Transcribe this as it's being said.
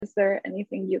is there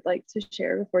anything you'd like to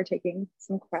share before taking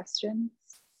some questions?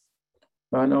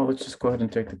 No, let's just go ahead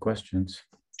and take the questions.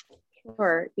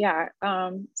 Sure, yeah.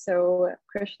 So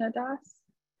Krishna Das.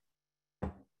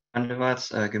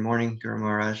 Good morning, Guru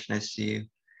Maharaj. Nice to see you.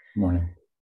 Good morning.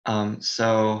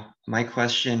 So my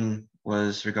question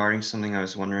was regarding something I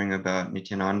was wondering about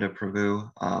Nityananda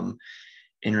Prabhu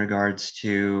in regards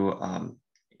to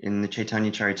in the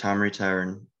Chaitanya Charitamrita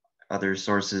and other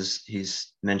sources,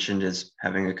 he's mentioned as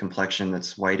having a complexion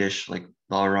that's whitish, like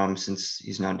Balaram, since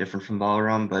he's not different from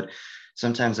Balaram. But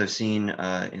sometimes I've seen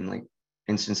in like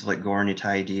instance of like Gaura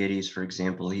Nitai deities, for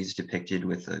example, he's depicted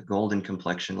with a golden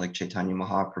complexion like Chaitanya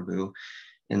Mahaprabhu.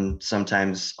 And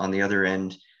sometimes on the other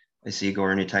end, I see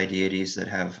Gaura Nitai deities that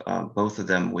have both of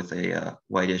them with a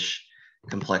whitish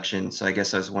complexion. So I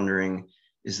guess I was wondering,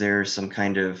 is there some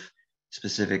kind of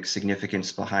specific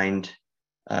significance behind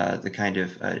the kind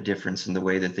of difference in the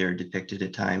way that they're depicted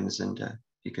at times? And if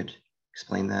you could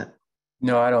explain that.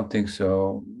 No, I don't think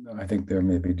so. I think there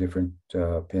may be different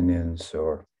opinions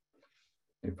or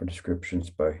different descriptions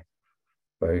by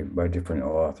different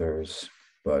authors,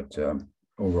 but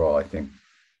overall, I think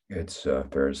it's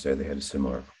fair to say they had a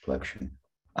similar complexion.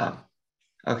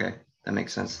 Okay, that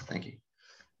makes sense. Thank you.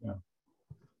 Yeah.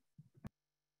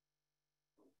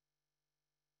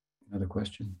 Another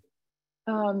question?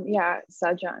 Yeah,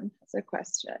 Sajan has a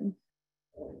question.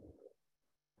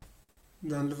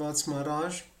 Dandavats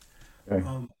Maharaj. Okay.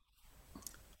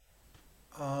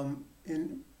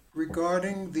 In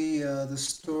regarding the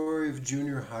story of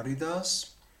Junior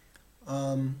Haridas,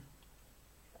 I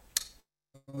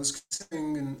was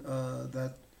saying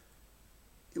that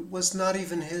it was not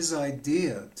even his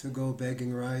idea to go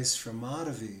begging rice from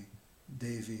Madhavi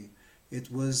Devi.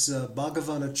 It was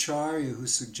Bhagavan Acharya who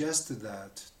suggested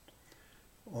that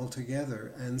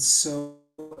altogether. And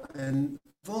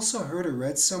I've also heard or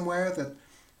read somewhere that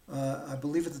I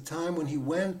believe at the time when he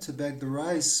went to beg the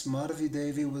rice, Madhavi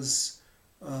Devi was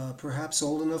perhaps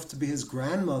old enough to be his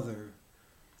grandmother.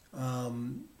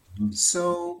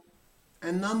 So,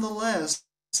 and nonetheless,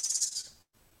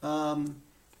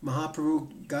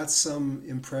 Mahaprabhu got some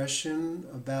impression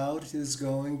about his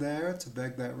going there to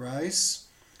beg that rice.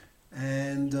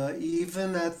 And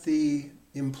even at the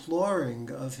imploring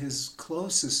of his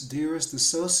closest, dearest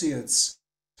associates,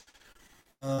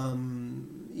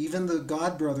 even the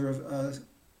godbrother of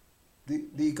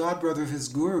the godbrother of his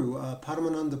guru,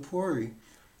 Paramananda Puri,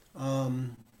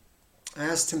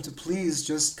 asked him to please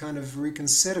just kind of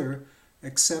reconsider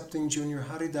accepting Junior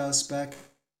Haridas back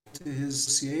to his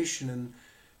association.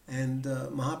 And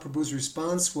Mahaprabhu's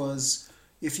response was,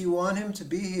 if you want him to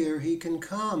be here, he can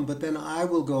come, but then I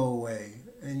will go away,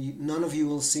 and none of you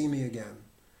will see me again.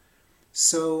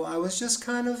 So I was just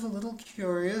kind of a little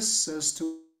curious as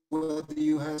to whether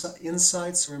you have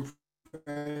insights or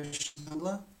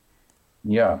impressions.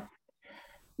 Yeah.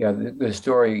 The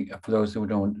story, for those who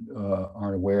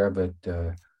aren't aware of it,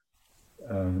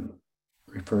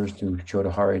 refers to Junior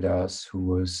Haridas, who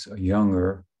was a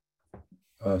younger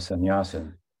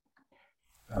sannyasin,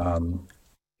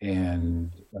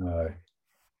 and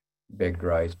begged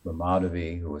rice from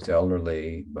Madhavi, who was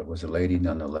elderly but was a lady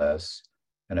nonetheless.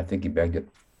 And I think he begged it,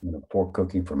 for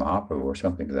cooking from Mahaprabhu or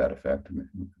something to that effect.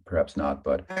 Perhaps not,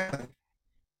 but.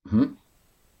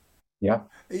 Yeah.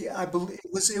 I believe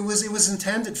it was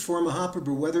intended for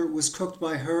Mahaprabhu, whether it was cooked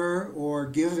by her or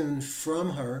given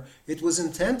from her. It was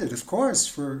intended, of course,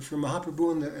 for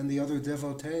Mahaprabhu and the other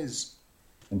devotees.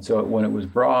 And so when it was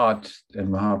brought, and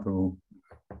Mahaprabhu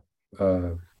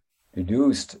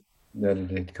deduced that it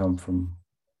had come from,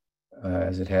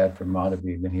 as it had from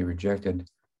Madhavi, then he rejected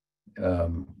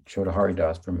Junior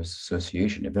Haridas from his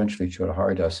association. Eventually, Junior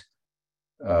Haridas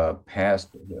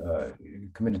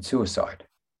committed suicide,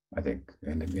 I think,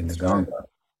 in the Ganga,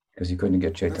 because he couldn't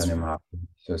get Chaitanya Mahaprabhu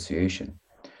association.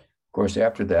 Of course,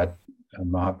 after that,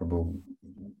 Mahaprabhu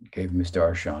gave him his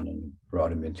darshan and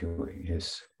brought him into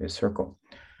his circle.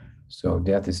 So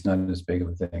death is not as big of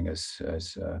a thing as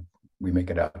we make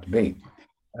it out to be.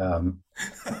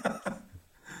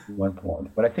 One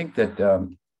point, but I think that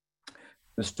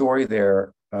the story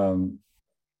there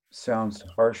sounds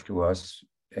harsh to us,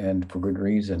 and for good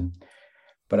reason.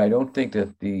 But I don't think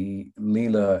that the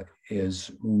Leela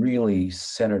is really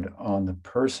centered on the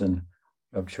person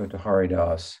of Junior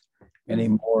Haridas any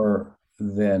more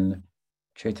than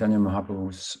Chaitanya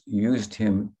Mahaprabhu used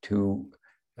him to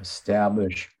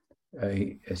establish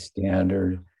a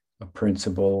standard, a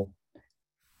principle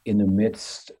in the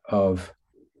midst of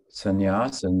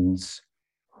sannyasins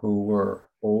who were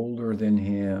older than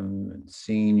him and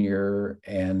senior,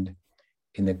 and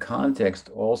in the context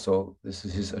also, this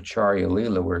is his Acharya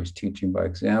Leela, where he's teaching by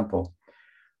example.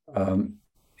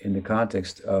 in the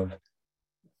context of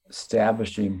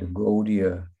establishing the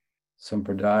Gaudiya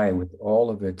Sampradaya with all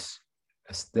of its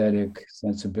aesthetic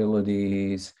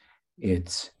sensibilities,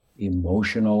 its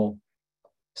emotional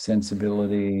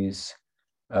sensibilities,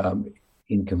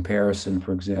 in comparison,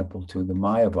 for example, to the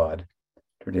Mayavad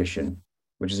tradition,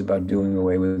 which is about doing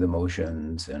away with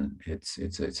emotions, and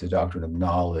it's a doctrine of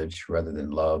knowledge rather than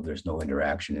love. There's no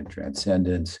interaction in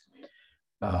transcendence.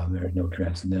 There are no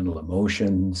transcendental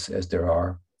emotions as there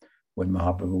are when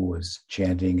Mahaprabhu was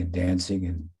chanting and dancing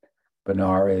in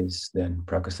Benares. Then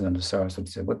Prakasananda Saraswati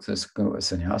said, "What's this? A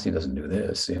sannyasi doesn't do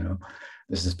this, you know.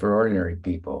 This is for ordinary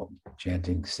people,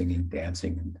 chanting, singing,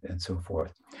 dancing, and so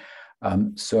forth."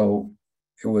 So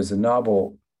it was a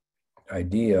novel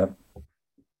idea,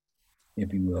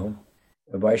 if you will.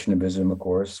 Vaishnavism, of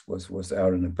course, was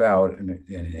out and about, and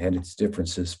it had its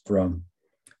differences from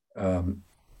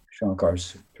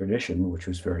Shankar's tradition, which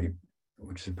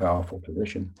is a powerful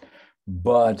tradition.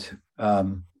 But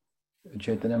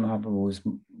Chaitanya Mahaprabhu's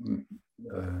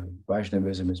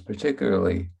Vaishnavism is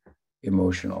particularly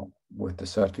emotional with the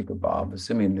Sattvika Bhavas.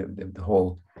 I mean, the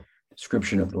whole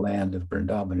description of the land of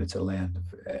Vrindavan, it's a land of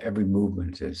every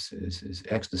movement is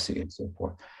ecstasy and so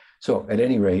forth. So at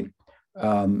any rate,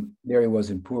 there he was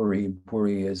in Puri.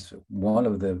 Puri is one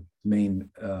of the main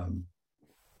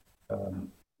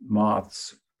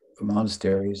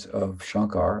monasteries of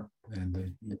Shankar,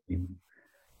 and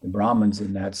the Brahmins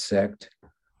in that sect,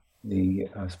 the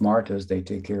Smartas, they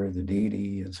take care of the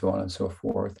deity and so on and so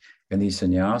forth. And these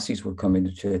sannyasis were coming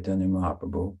to Chaitanya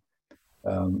Mahaprabhu,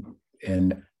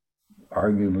 and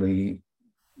arguably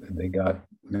they got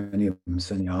many of them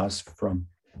sannyas from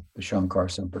the Shankar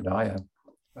Sampradaya.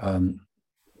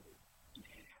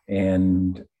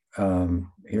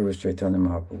 Here was Chaitanya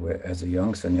Mahaprabhu as a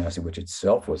young sannyasi, which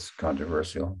itself was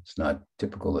controversial. It's not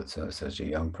typical that such a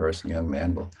young person, young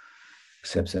man, will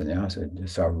accept sannyasa.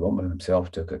 Sarvabhauma himself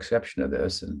took exception to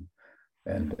this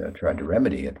and tried to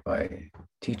remedy it by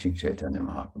teaching Chaitanya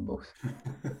Mahaprabhu.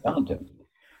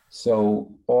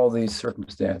 So all these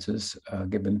circumstances,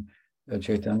 given that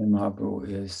Chaitanya Mahaprabhu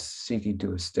is seeking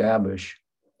to establish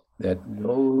that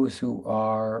those who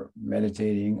are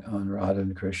meditating on Radha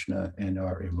and Krishna and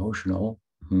are emotional,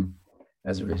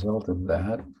 as a result of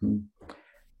that,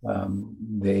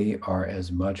 they are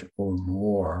as much or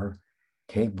more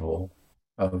capable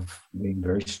of being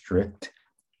very strict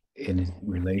in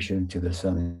relation to the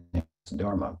sannyasa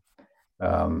dharma,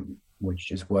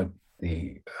 which is what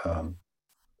the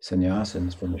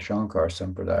sannyasins from the Shankar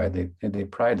Sampradaya, they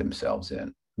pride themselves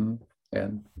in.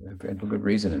 And for good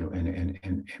reason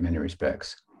in many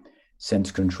respects, sense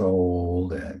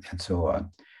controlled and so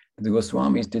on. The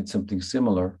Goswamis did something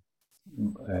similar,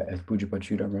 as Pujapad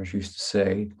Sridhar Maharaj used to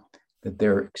say, that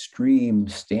their extreme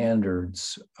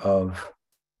standards of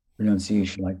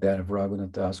renunciation, like that of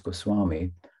Raghunath Das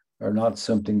Goswami, are not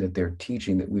something that they're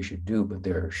teaching that we should do, but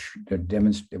they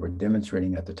were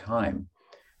demonstrating at the time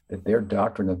that their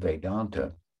doctrine of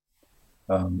Vedanta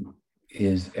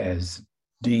is as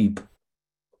deep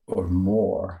or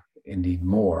more, indeed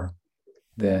more,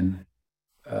 than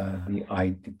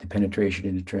the penetration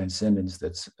into transcendence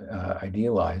that's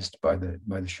idealized by the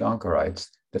Shankarites.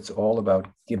 That's all about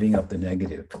giving up the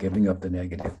negative.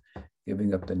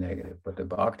 But the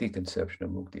bhakti conception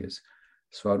of mukti is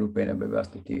swarupena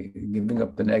vivastiti, giving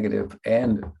up the negative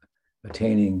and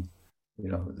attaining,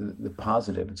 the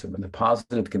positive. And so when the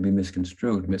positive can be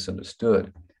misconstrued,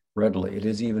 misunderstood readily, it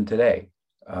is even today.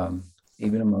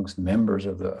 Even amongst members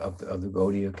of the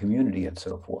Gaudiya community and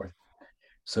so forth.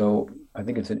 So I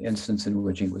think it's an instance in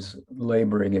which he was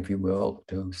laboring, if you will,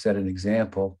 to set an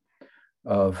example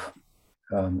of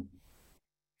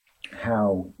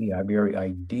how the very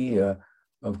idea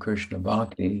of Krishna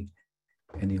Bhakti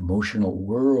and the emotional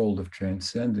world of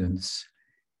transcendence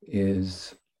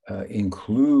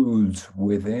includes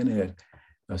within it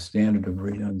a standard of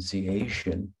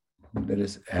renunciation that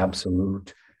is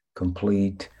absolute,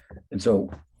 complete. And so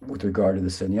with regard to the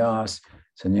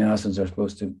sannyasins are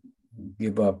supposed to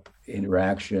give up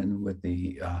interaction with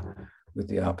the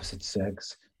opposite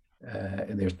sex,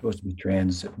 and they're supposed to be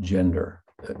transgender,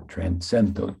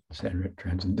 transcendental.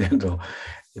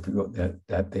 If you go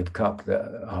that they've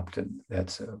opted,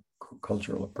 that's a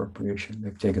cultural appropriation.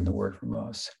 They've taken the word from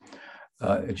us.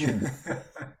 It should be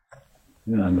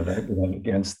none that I go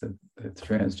against the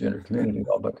transgender community at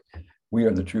all, but we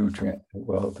are the true the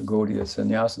Gaudiya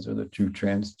sannyasins are the true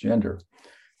transgender,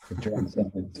 the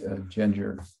transcendent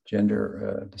gender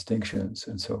distinctions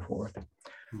and so forth.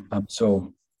 And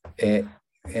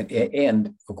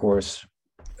of course,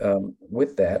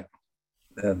 with that,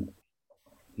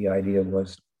 the idea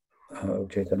was of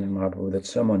Chaitanya Mahaprabhu, that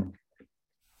someone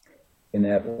in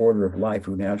that order of life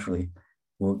who naturally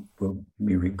will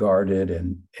be regarded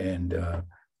and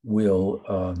will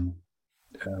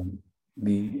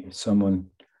be someone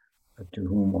to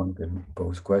whom one can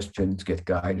pose questions, get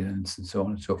guidance, and so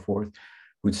on and so forth,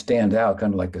 would stand out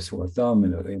kind of like a sore thumb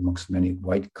amongst many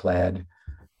white-clad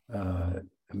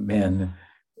men.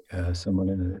 Someone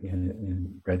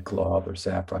in red cloth or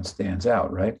saffron stands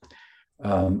out, right?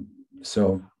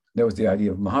 So that was the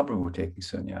idea of Mahaprabhu taking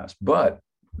sannyas. But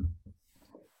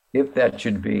if that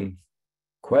should be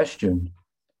questioned,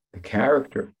 the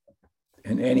character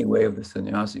in any way of the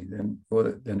sannyasi, then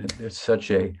there's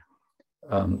such a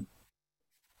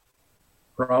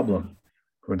problem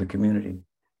for the community.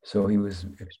 So he was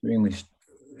extremely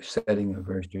setting a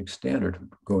very strict standard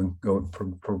going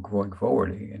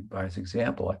forward, and by his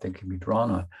example, I think can be drawn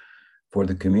on for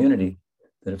the community,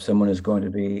 that if someone is going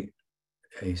to be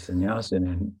a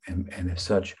sannyasin and as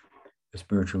such a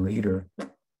spiritual leader,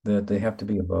 that they have to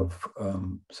be above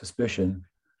suspicion.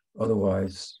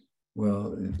 Otherwise,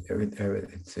 well,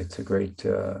 it's a great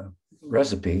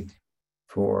recipe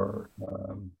for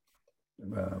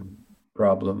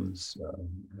problems,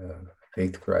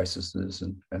 faith crises,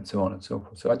 and so on and so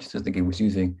forth. So I just think he was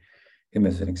using him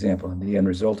as an example. And the end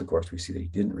result, of course, we see that he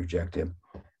didn't reject him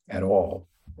at all,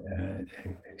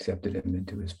 accepted him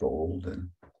into his fold, and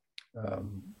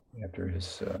after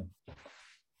his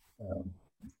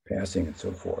passing and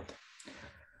so forth.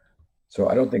 So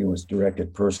I don't think it was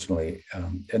directed personally.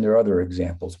 And there are other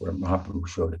examples where Mahaprabhu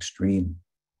showed extreme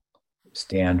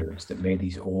standards that made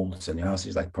these old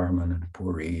sannyasis like Parmanand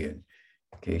Puri and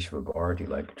Keshava Bharati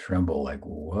like tremble, like,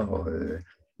 whoa.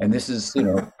 And this is,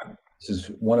 this is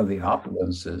one of the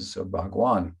opulences of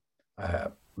Bhagwan,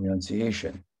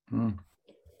 renunciation.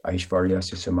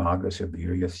 Aishvaryasya samagasya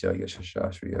viryasya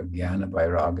yashashasriya jnana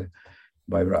vairaga.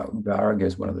 Vairaga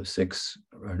is one of the 6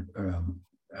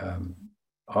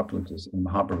 opulences, and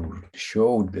Mahaprabhu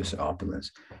showed this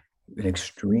opulence in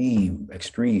extreme.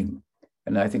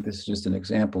 And I think this is just an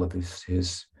example of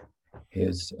his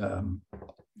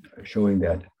showing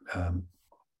that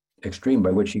extreme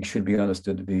by which he should be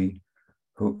understood to be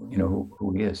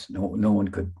who he is. No one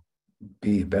could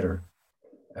be a better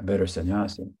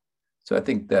sannyasi. So I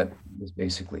think that is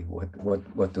basically what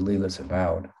the Leela is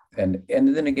about. And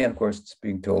then again, of course, it's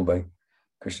being told by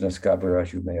Krishnadas Kaviraj,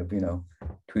 who may have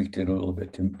tweaked it a little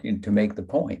bit to make the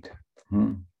point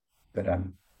that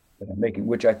I'm making,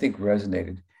 which I think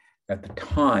resonated at the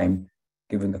time,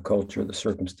 given the culture, the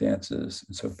circumstances,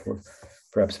 and so forth,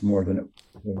 perhaps more than it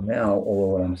will now,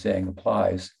 although what I'm saying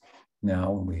applies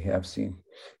now. And we have seen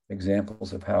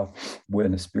examples of how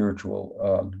when the spiritual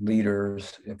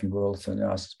leaders, if you will,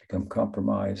 sannyasis, become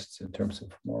compromised in terms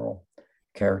of moral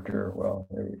character, well,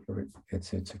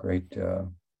 it's a great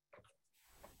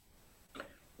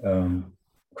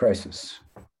crisis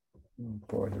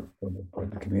for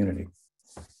the community.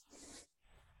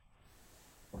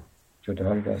 Junior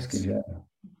Haridas ki jai.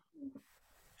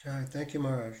 Jai. Thank you,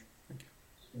 Maharaj. Thank you.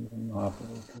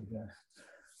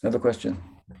 Another question.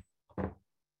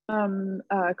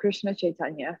 Krishna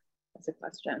Chaitanya has a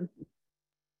question.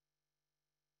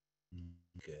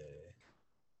 Okay.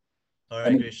 All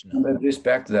right, Krishna. Just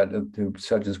back to that, to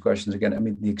Sajjan's questions again. I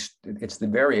mean, it's the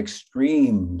very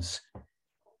extremes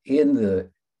in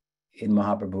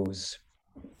Mahaprabhu's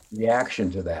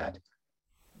reaction to that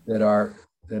are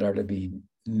to be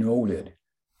noted.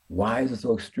 Why is it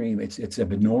so extreme? It's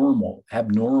abnormal.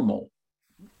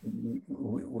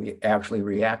 We actually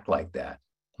react like that.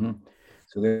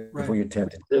 So therefore, you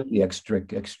tend to take the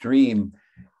extreme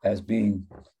as being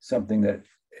something that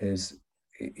is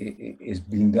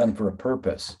being done for a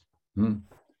purpose.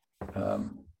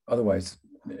 Otherwise,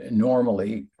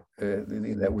 normally,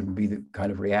 that wouldn't be the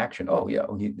kind of reaction. Oh yeah,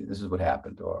 this is what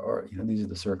happened, or these are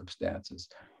the circumstances.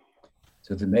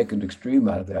 So to make an extreme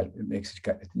out of that, it makes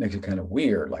it kind of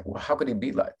weird. Like, well, how could he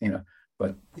be like,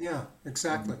 But yeah,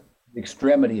 exactly. The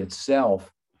extremity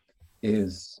itself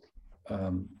is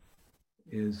something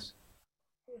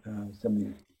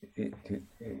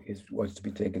is what's to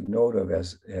be taken note of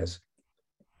as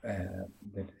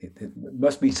that it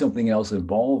must be something else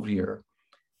involved here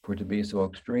for it to be so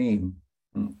extreme,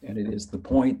 and it is the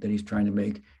point that he's trying to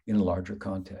make in a larger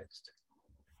context.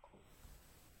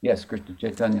 Yes, Krishna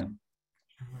Chaitanya.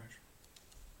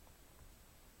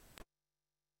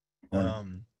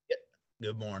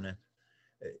 Good morning.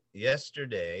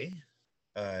 Yesterday,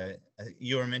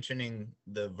 you were mentioning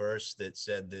the verse that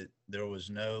said that there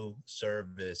was no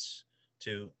service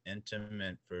too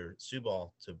intimate for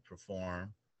Subal to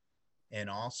perform. And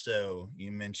also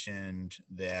you mentioned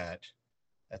that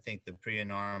I think the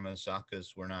priya-narma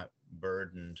sakhas were not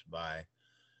burdened by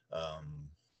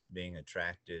being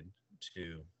attracted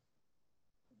to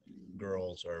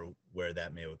girls or where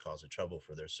that may would cause a trouble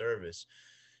for their service.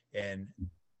 And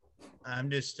I'm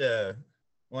just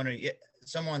wondering,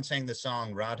 someone sang the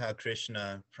song Radha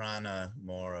Krsna Prana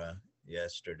Mora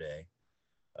yesterday,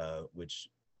 which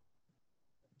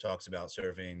talks about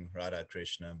serving Radha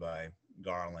Krishna by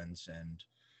garlands and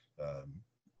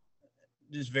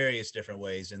just various different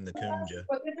ways in the kunja.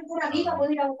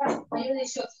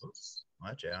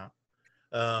 Watch out.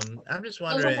 I'm just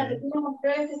wondering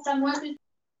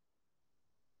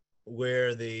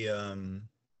where the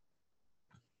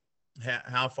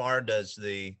how far does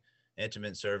the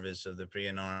intimate service of the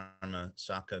priya-narma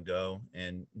sakha go,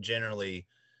 and generally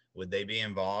would they be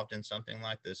involved in something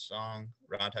like this song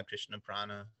Radha Krishna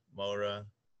Prana Mora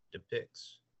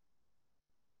depicts?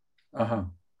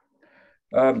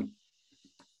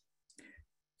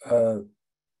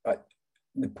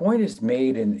 The point is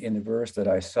made in the verse that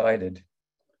I cited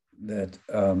that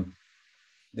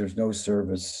there's no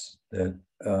service that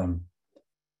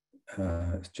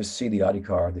just see the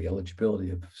adhikar, the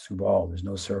eligibility of Subal. There's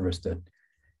no service that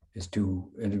is too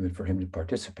intimate for him to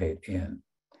participate in.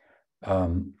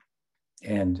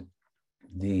 And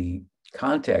the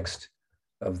context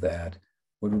of that,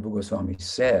 what Rupa Goswami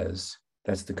says,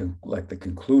 that's the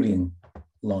concluding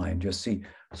line. Just see.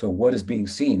 So what is being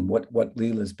seen? What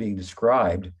Leela is being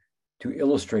described to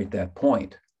illustrate that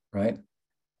point, right?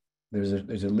 There's a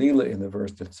Leela in the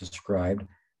verse that's described,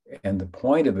 and the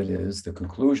point of it is, the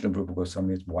conclusion of Rupa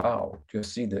Goswami is, wow,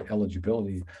 just see the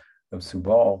eligibility of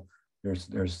Subal.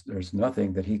 There's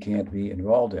nothing that he can't be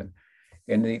involved in.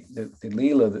 And the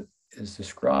Leela that is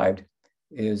described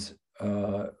is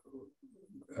Radha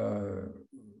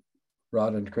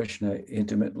and Krishna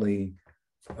intimately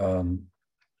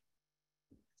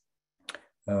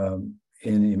in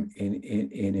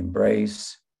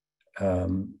embrace,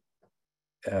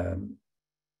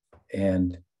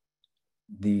 and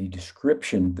the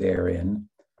description therein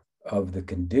of the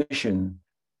condition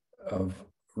of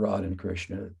Radha and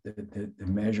Krishna, the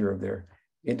measure of their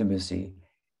intimacy,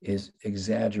 is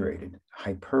exaggerated.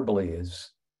 Hyperbole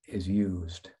is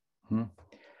used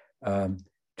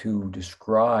to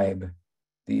describe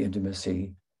the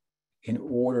intimacy in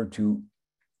order to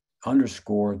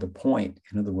underscore the point.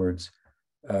 In other words,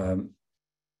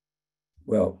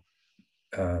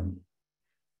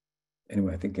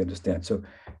 anyway, I think you understand. So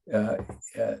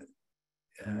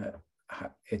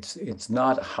it's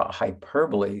not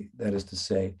hyperbole, that is to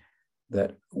say,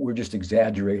 that we're just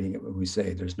exaggerating it when we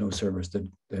say there's no service that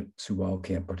Subal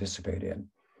can't participate in.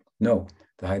 No,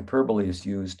 the hyperbole is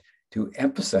used to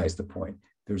emphasize the point.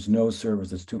 There's no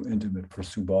service that's too intimate for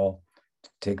Subal to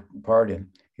take part in.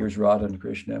 Here's Radha and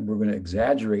Krishna, and we're going to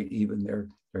exaggerate even their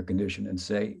condition and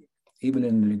say, even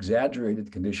in an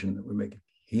exaggerated condition that we're making,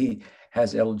 he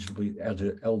has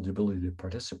eligibility to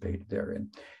participate therein.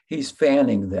 He's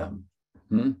fanning them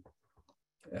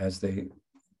as they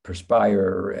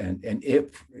perspire, and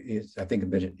if, I think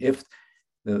of it, if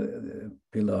the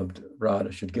beloved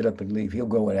Radha should get up and leave, he'll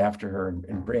go after her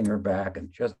and bring her back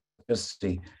and just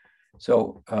see.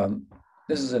 So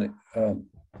this is an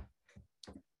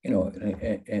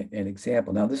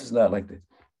example. Now, this is not like the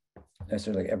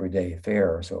necessarily everyday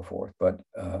affair or so forth, but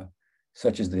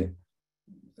such as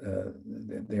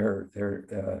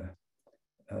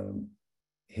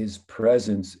his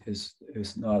presence is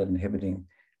not an inhibiting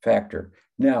factor.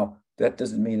 Now, that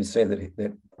doesn't mean to say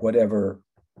that whatever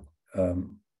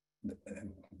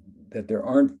that there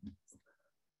aren't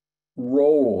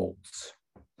roles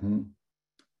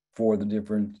for the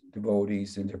different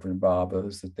devotees and different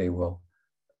babas that they will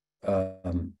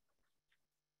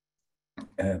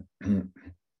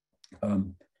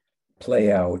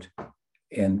play out,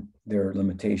 and there are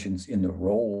limitations in the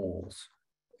roles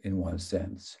in one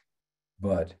sense,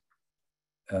 but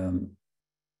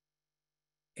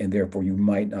and therefore you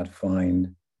might not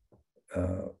find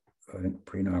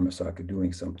priya-narma sakha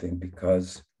doing something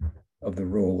because of the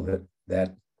role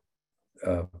that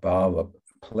bhava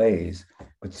plays,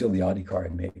 but still the adhikar,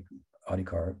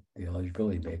 the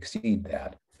eligibility may exceed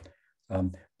that.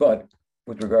 But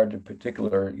with regard to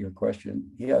your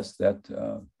question, yes, that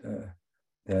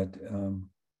Krishna,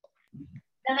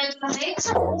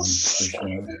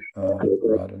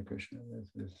 Radha and Krishna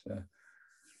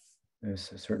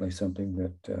is certainly something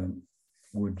that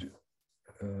would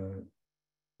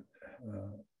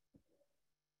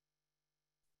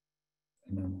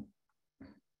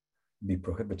be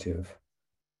prohibitive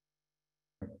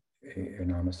in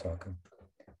Narmasaka.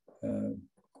 Of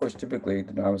course, typically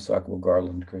the Narmasaka will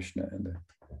garland Krishna, and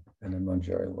the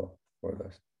Manjari will or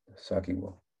the Saki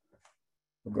will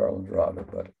garland Radha,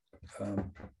 but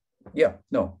yeah,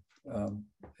 no,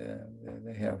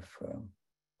 they have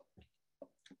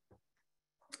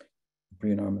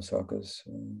priya-narma sakhas,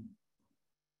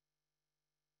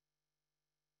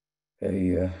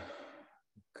 a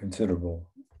considerable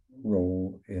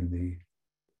role in the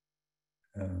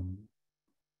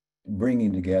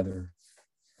bringing together,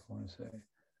 I want to say,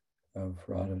 of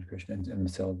Radha and Krishna and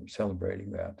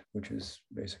celebrating that, which is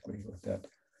basically what that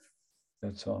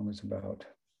song is about.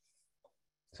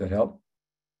 Does that help?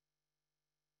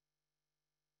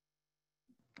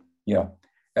 Yeah.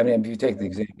 I mean, if you take the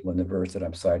example in the verse that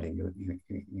I'm citing, you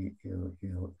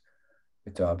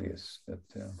it's obvious that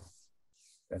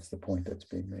that's the point that's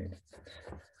being made.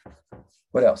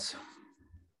 What else?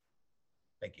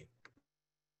 Thank you.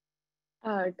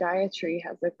 Gayatri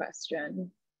has a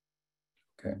question.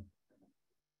 Okay.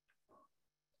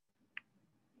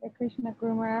 Hare Krishna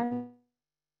Guru Maharaj.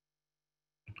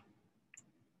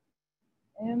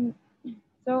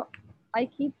 So I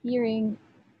keep hearing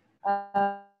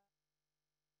her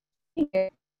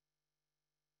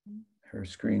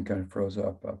screen kind of froze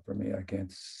up for me. I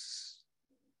can't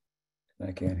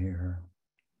hear her.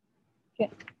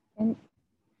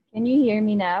 Can you hear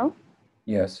me now?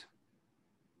 Yes.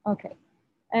 Okay.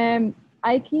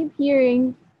 I keep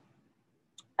hearing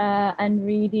and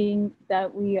reading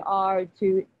that we are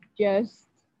to just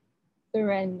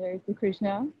surrender to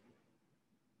Krishna.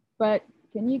 But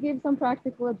can you give some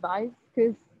practical advice?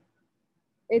 Because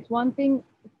it's one thing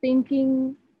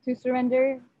thinking to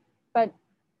surrender, but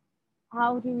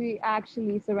how do we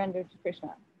actually surrender to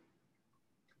Krishna?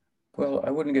 Well,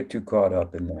 I wouldn't get too caught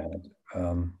up in that.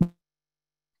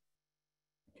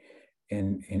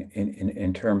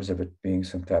 In terms of it being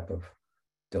some type of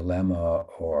dilemma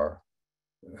or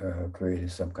creating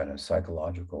some kind of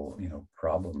psychological,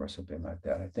 problem or something like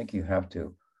that. I think you have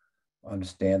to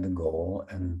understand the goal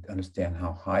and understand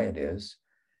how high it is,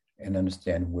 and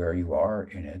understand where you are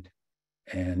in it,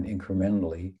 and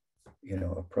incrementally,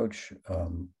 approach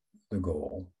the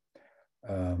goal.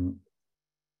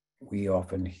 We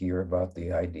often hear about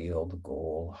the ideal, the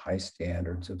goal, high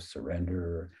standards of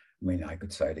surrender. I mean, I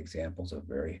could cite examples of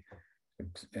very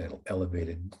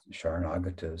elevated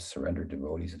Sharanagata surrendered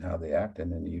devotees and how they act,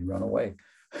 and then you'd run away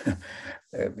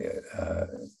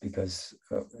because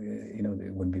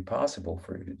it wouldn't be possible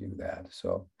for you to do that.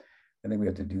 So I think we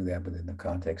have to do that within the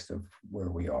context of where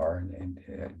we are, and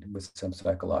with some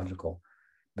psychological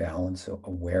balance,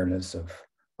 awareness of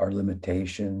our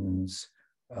limitations,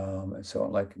 and so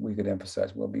on. Like we could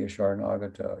emphasize, well, be a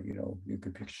Sharanagata, you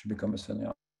should become a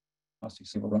sannyasi.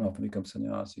 People run off and become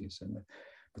sannyasis,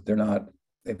 but they're not.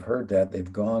 They've heard that,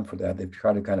 they've gone for that, they've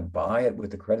tried to kind of buy it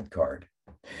with a credit card,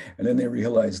 and then they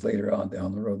realize later on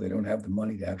down the road they don't have the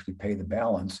money to actually pay the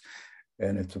balance,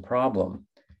 and it's a problem.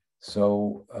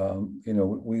 So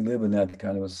we live in that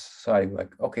kind of a society,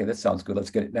 like, okay, that sounds good, let's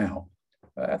get it now.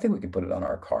 I think we can put it on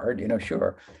our card,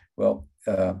 sure. Well,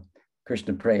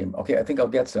 Krishna Prem, okay, I think I'll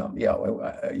get some, yeah,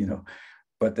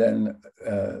 but then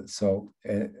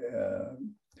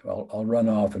I'll run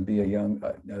off and be a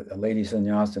lady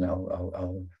sannyas, and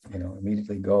I'll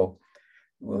immediately go.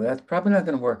 Well, that's probably not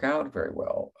going to work out very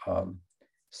well.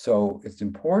 So it's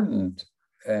important,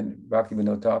 and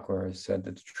Bhaktivinoda Thakur has said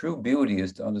that true beauty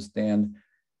is to understand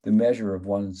the measure of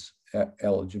one's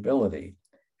eligibility.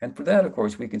 And for that, of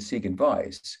course, we can seek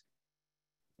advice.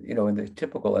 In the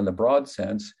typical and the broad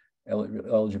sense,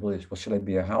 eligibility is, well, should I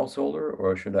be a householder,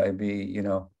 or should I be,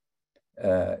 a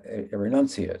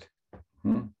renunciate?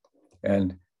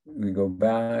 And we go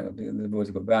back, the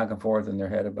boys go back and forth in their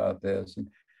head about this, and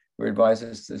we're advised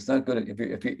it's not good.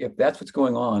 If that's what's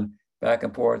going on, back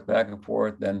and forth,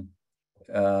 then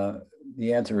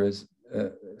the answer is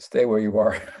stay where you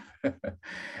are.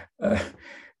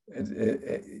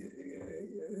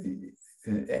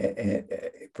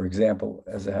 For example,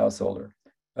 as a householder,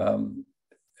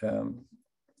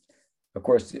 of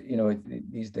course,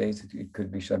 these days it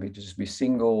could be, should I just be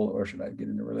single, or should I get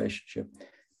in a relationship?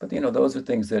 But those are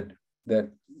things that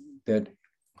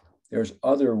there's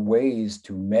other ways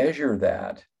to measure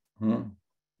that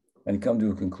and come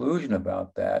to a conclusion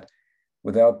about that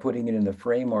without putting it in the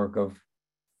framework of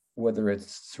whether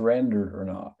it's surrendered or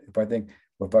not. If I think,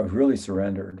 well, if I was really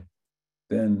surrendered,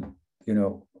 then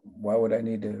why would I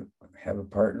need to have a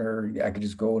partner? I could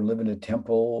just go and live in a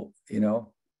temple,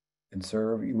 and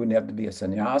serve. You wouldn't have to be a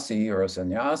sannyasi or a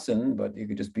sannyasin, but you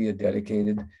could just be a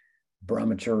dedicated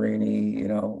brahmacharini,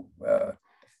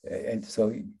 and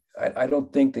so I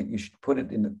don't think that you should put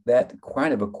it in that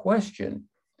kind of a question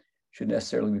should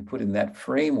necessarily be put in that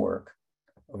framework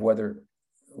of whether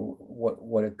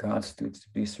what it constitutes to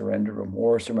be surrender, or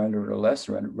more surrender or less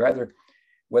surrender. Rather,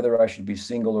 whether I should be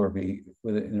single or be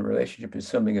in a relationship is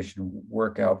something I should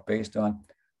work out based on,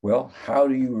 well, how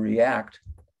do you react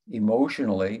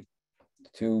emotionally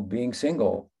to being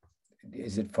single?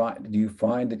 Is it fine? Do you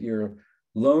find that you're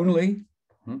lonely?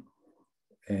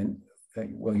 And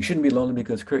well, you shouldn't be lonely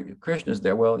because Krishna's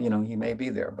there. Well, you know, he may be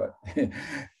there, but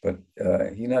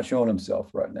he's not showing himself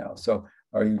right now. So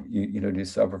are you do you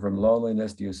suffer from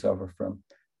loneliness? Do you suffer from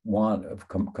want of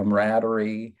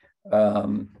camaraderie,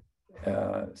 some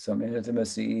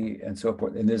intimacy, and so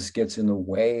forth? And this gets in the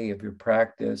way of your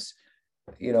practice.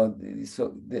 You know,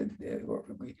 so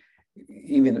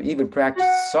even practice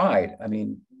aside, I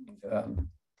mean,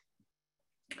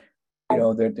 you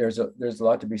know, there's a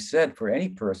lot to be said for any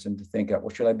person to think out, well,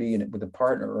 should I be in it with a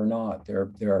partner or not?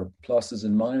 There are pluses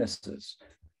and minuses,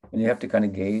 and you have to kind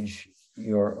of gauge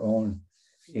your own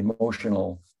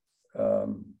emotional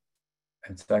and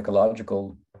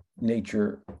psychological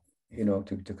nature, you know,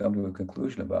 to come to a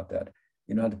conclusion about that.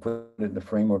 You don't have to put it in the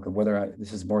framework of whether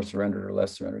this is more surrendered or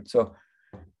less surrendered.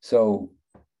 So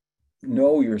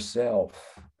know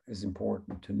yourself is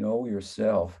important. To know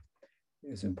yourself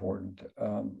is important.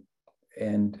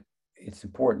 And it's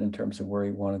important in terms of where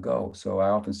you want to go. So I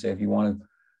often say, if you want to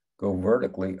go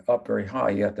vertically up very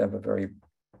high, you have to have a very,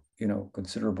 you know,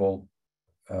 considerable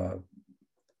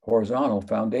horizontal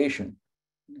foundation.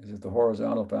 Because if the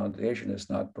horizontal foundation is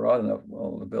not broad enough,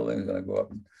 well, the building is going to go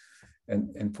up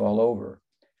and fall over.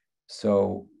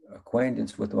 So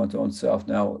acquaintance with one's own self.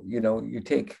 Now, you know, you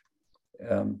take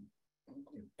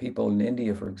people in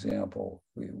India, for example,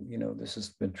 you know, this has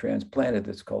been transplanted,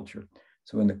 this culture.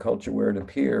 So in the culture where it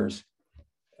appears,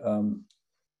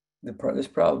 this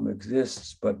problem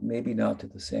exists, but maybe not to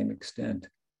the same extent.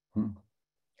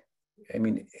 I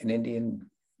mean, an Indian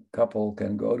couple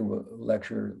can go to a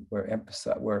lecture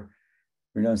where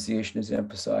renunciation is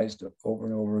emphasized over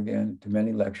and over again, to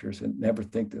many lectures, and never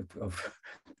think of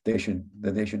they should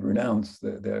renounce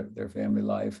their family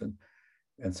life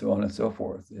and so on and so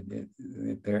forth.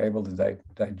 They're able to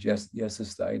digest, yes,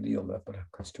 it's the ideal, but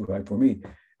it's too high for me.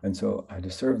 And so I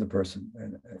disserve the person,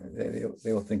 and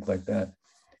they will think like that.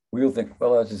 We will think,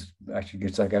 well, I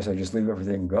guess I just leave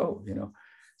everything and go, you know.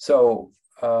 So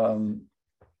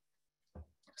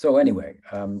anyway,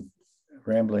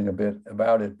 rambling a bit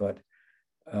about it, but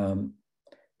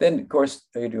then of course,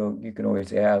 you can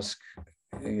always ask,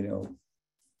 you know,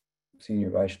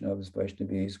 senior Vaishnavas,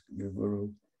 Vaishnavis, your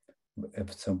guru,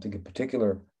 if something in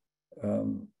particular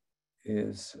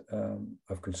is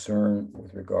of concern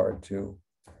with regard to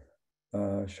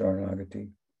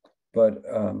Sharanagati. But,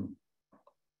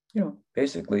 you know,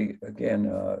 basically, again,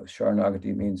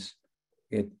 Sharanagati means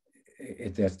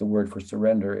that's the word for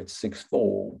surrender. It's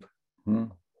sixfold.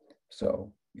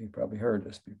 So you probably heard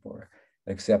this before.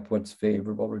 Accept what's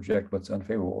favorable, reject what's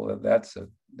unfavorable. That's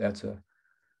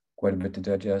quite a bit to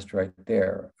digest right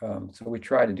there. So we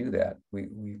try to do that.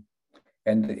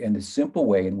 And the simple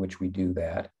way in which we do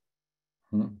that,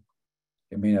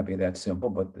 it may not be that simple,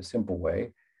 but the simple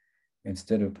way,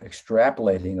 instead of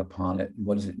extrapolating upon it,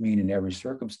 what does it mean in every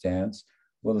circumstance?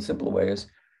 Well, the simple way is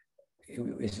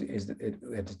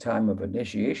at the time of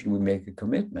initiation, we make a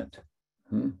commitment.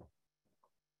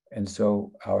 And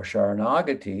so our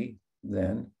Sharanagati,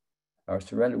 then, our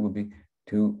surrender would be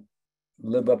to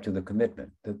live up to the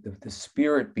commitment. The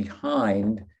spirit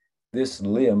behind this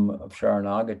limb of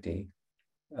Sharanagati,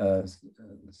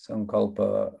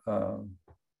 Sankalpa,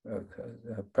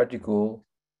 Pratikul,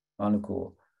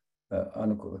 Anukul,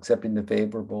 accepting the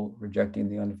favorable, rejecting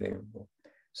the unfavorable.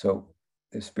 So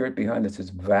the spirit behind this is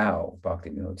vow, Bhakti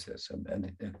Vinod says,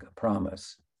 and a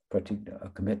promise, a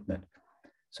commitment.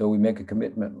 So we make a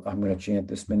commitment, I'm going to chant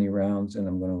this many rounds and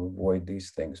I'm going to avoid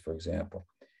these things, for example.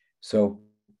 So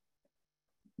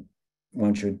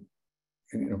one should,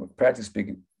 practice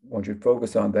speaking, one should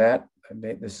focus on that.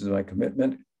 This is my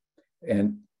commitment.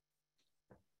 And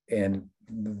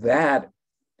that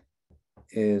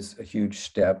is a huge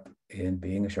step in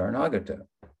being a Sharanagata.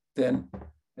 Then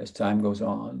as time goes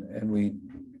on and we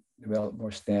develop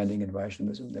more standing in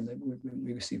Vaishnavism, then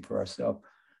we see for ourselves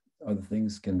other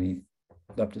things can be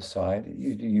left aside.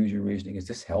 You use your reasoning. Is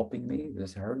this helping me? Is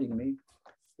this hurting me?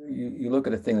 You look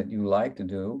at a thing that you like to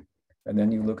do, and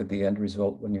then you look at the end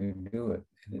result when you do it.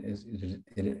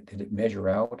 Did it measure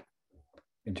out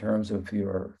in terms of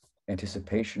your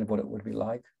anticipation of what it would be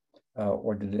like?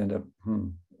 Or did it end up,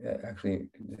 actually,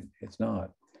 it's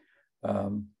not.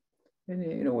 And,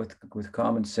 with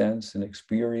common sense and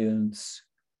experience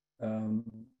in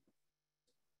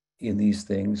these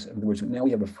things, in other words, now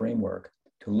we have a framework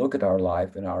to look at our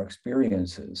life and our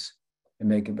experiences and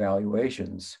make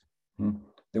evaluations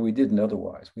that we didn't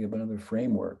otherwise. We have another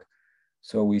framework.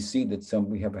 So we see that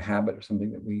we have a habit or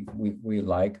something that we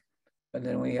like, and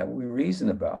then we reason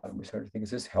about it. We start to think,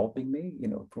 is this helping me?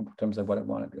 In terms of what I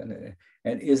want to do,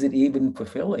 and is it even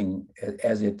fulfilling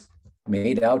as it's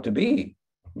made out to be?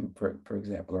 For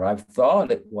example, or I've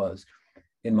thought it was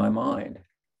in my mind,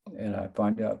 and I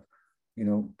find out,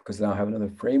 because now I have another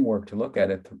framework to look at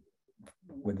it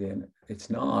within. It's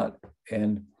not,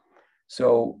 and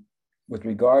so. With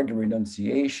regard to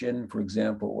renunciation, for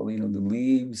example, the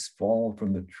leaves fall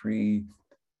from the tree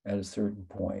at a certain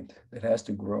point. It has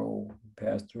to grow,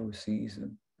 pass through a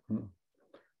season.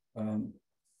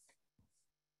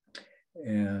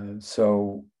 And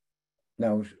so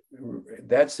now,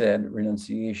 that said,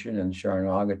 renunciation and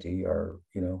Sharanagati are,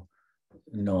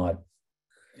 not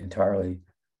entirely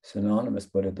synonymous,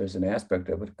 but there's an aspect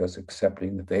of it, because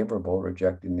accepting the favorable,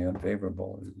 rejecting the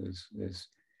unfavorable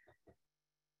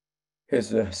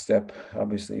is a step,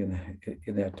 obviously,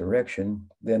 in that direction.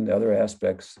 Then the other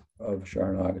aspects of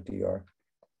Sharanagati are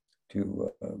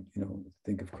to,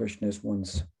 think of Krishna as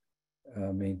one's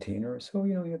maintainer. So,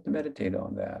 you have to meditate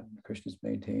on that. Krishna's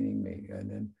maintaining me, and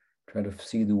then try to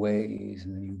see the ways,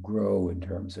 and then you grow in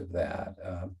terms of that.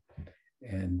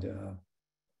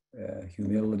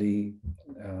 Humility,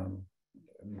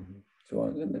 so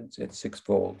on. And it's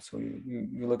sixfold. So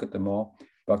you look at them all.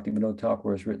 Bhaktivinoda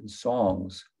Thakur has written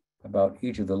songs about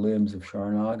each of the limbs of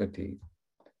Sharanagati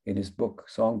in his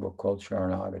songbook called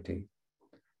Sharanagati.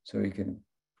 So you can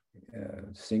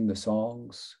sing the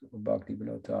songs of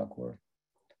Bhaktivinoda Thakur,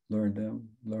 learn them,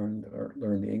 learn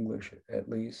the English at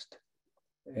least,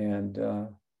 and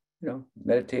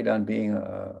meditate on being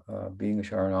a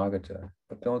Sharanagata,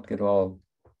 but don't get all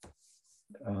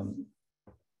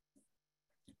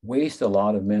waste a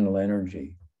lot of mental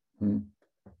energy,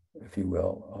 if you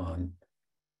will, on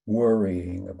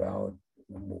worrying about,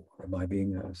 am I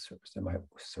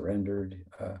surrendered?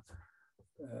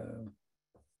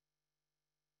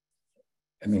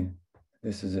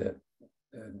 This is it.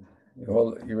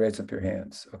 You raise up your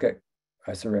hands. Okay,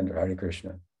 I surrender. Hare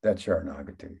Krishna. That's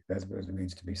Sharanagati. That's what it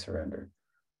means to be surrendered.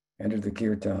 Enter the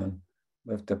kirtan.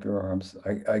 Lift up your arms.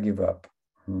 I give up.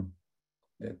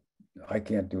 I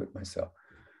can't do it myself.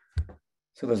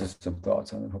 So those are some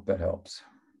thoughts on it. Hope that helps.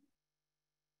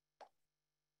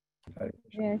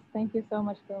 Yes, thank you so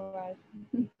much, Gaura.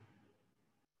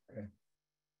 Okay.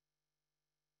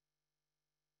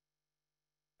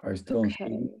 Are you still in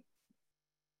Sweden?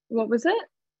 What was it?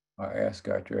 I asked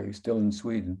Gayatri, are you still in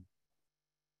Sweden?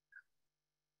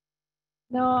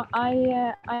 No,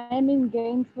 I am in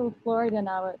Gainesville, Florida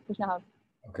now at Krishna House.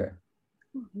 Okay.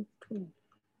 Oh, that's cool.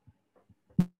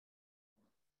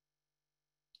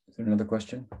 Is there another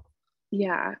question?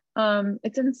 Yeah,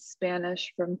 it's in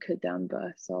Spanish from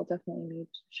Kadamba, so I'll definitely need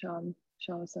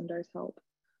Shama Sundar's help.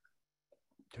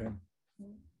 Okay.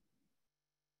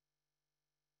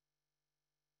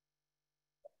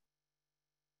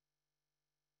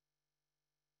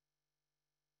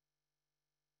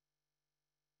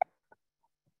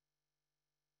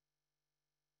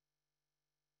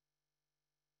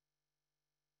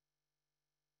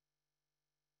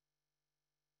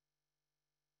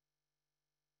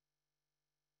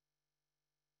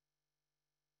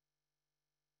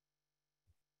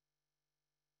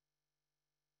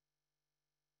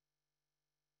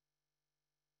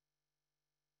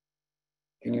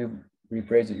 Can you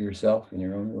rephrase it yourself in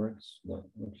your own words? What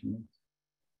you mean?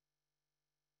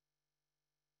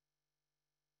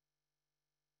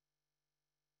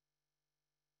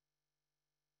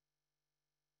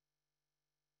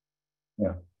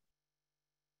 Yeah.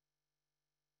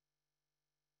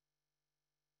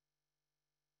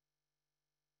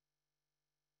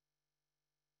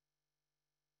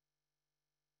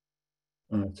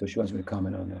 So she wants me to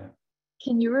comment on that.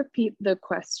 Can you repeat the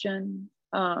question?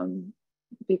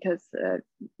 Because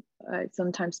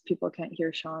sometimes people can't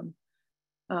hear Sham.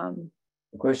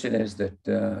 The question is that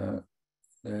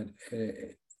and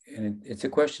it's a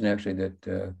question actually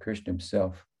that Krishna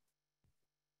himself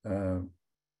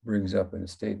brings up in a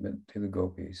statement to the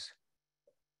gopis.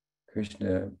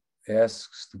 Krishna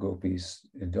asks the gopis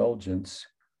indulgence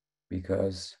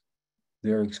because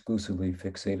they're exclusively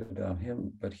fixated on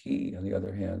him, but he, on the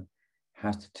other hand,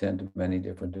 has to tend to many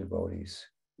different devotees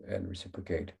and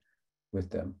reciprocate with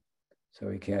them. So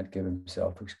he can't give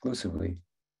himself exclusively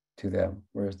to them,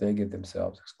 whereas they give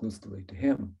themselves exclusively to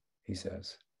him, he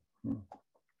says.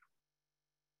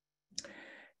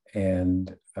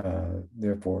 And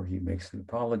therefore he makes an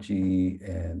apology,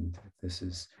 and this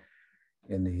is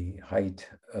in the height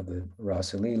of the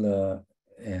Rasa Leela,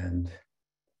 and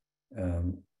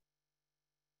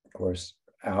of course,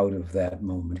 out of that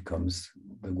moment comes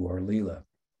the Gaura Lila,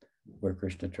 where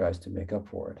Krishna tries to make up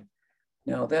for it.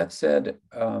 Now, that said,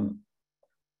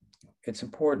 it's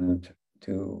important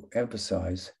to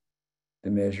emphasize the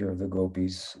measure of the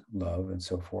gopis' love and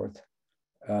so forth.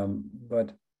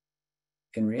 But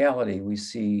in reality, we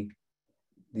see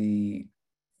the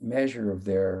measure of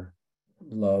their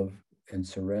love and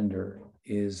surrender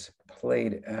is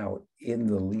played out in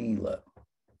the Leela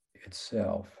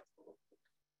itself.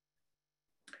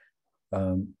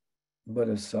 But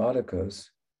as sadhakas,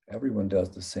 everyone does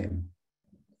the same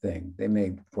thing. They may,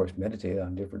 of course, meditate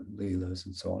on different Leelas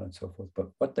and so on and so forth, but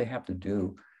what they have to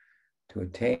do to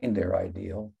attain their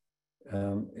ideal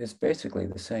is basically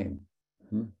the same.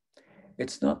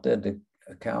 It's not that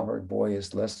a cowherd boy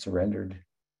is less surrendered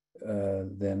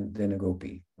than a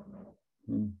gopi.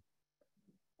 In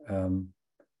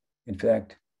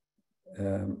fact,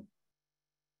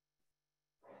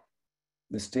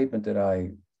 the statement that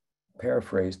I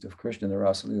paraphrased of Krishna in the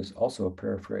Rasa Lila is also a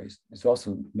paraphrase. It's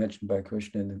also mentioned by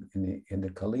Krishna in the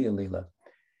Kaliya Lila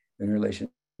in relation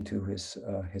to his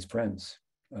friends,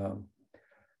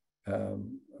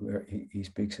 where he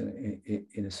speaks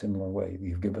in a similar way.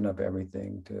 You've given up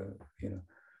everything to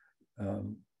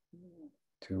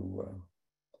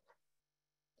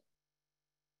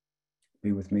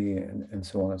be with me, and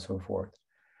so on and so forth.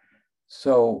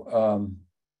 So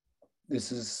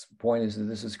this is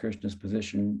Krishna's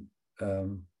position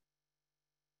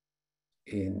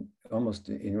in almost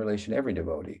in relation to every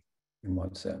devotee, in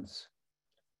one sense.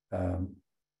 And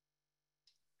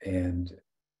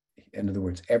in other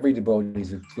words, every devotee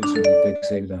is exclusively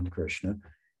fixated on Krishna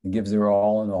and gives their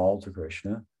all and all to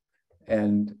Krishna.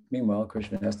 And meanwhile,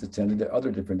 Krishna has to tend to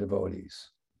other different devotees.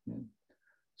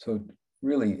 So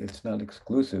really, it's not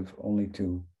exclusive only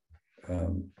to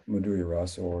Madhurya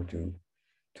Rasa or to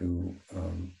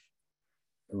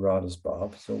Radha's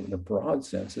Bhav. So in a broad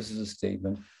sense, this is a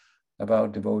statement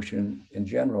about devotion in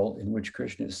general, in which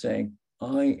Krishna is saying,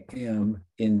 I am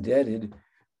indebted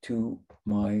to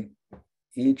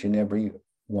each and every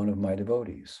one of my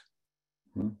devotees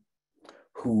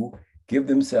who give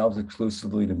themselves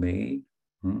exclusively to me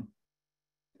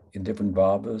in different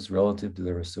bhavas relative to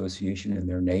their association and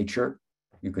their nature,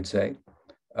 you could say.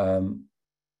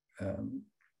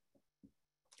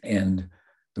 And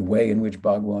the way in which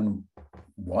Bhagavan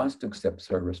wants to accept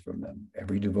service from them.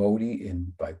 Every devotee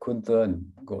in Vaikuntha and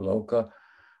Goloka,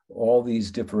 all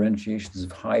these differentiations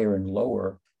of higher and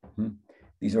lower,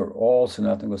 these are all,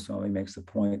 Sanatana Goswami makes the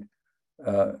point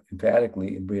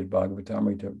emphatically in Srimad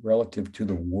Bhagavatam relative to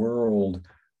the world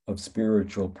of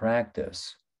spiritual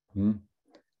practice,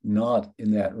 not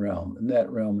in that realm. In that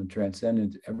realm of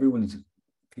transcendence, everyone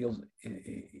feels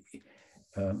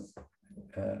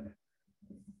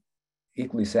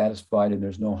equally satisfied, and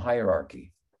there's no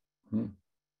hierarchy.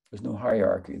 There's no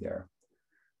hierarchy there.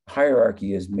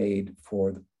 Hierarchy is made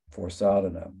for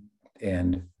sadhana,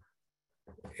 and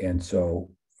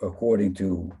so according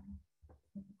to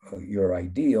your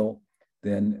ideal,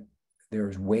 then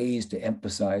there's ways to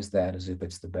emphasize that as if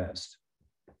it's the best,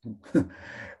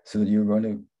 so that you're going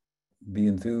to be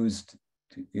enthused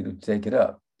to take it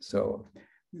up. So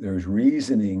there's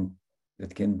reasoning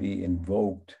that can be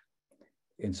invoked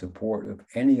in support of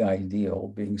any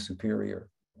ideal being superior.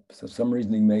 So some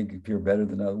reasoning may appear better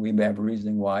than others. We may have a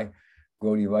reasoning why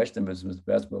Gaudiya Vaishnavism is the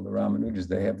best, but the Ramanujas,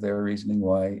 they have their reasoning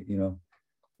why,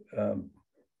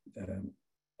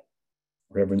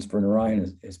 reverence for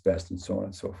Narayan is best, and so on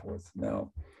and so forth.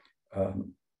 Now,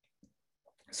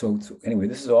 so anyway,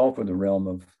 this is all for the realm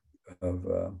of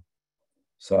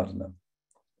sadhana.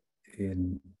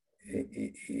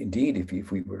 Indeed,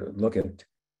 if we were to look at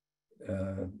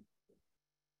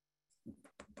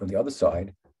from the other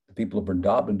side, the people of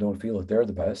Vrindavan don't feel that they're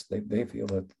the best. They feel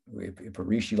that if a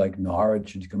rishi like Narad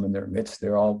should come in their midst,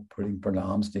 they're all putting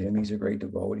pranams to him. He's a great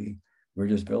devotee. We're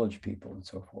just village people, and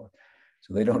so forth.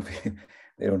 So they don't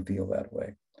feel that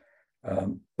way.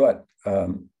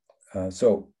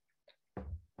 So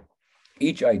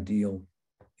each ideal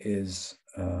is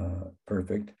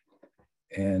perfect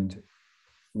and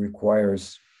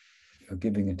requires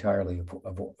giving entirely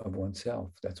of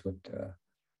oneself. That's what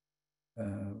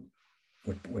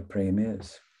prem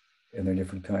is, and there are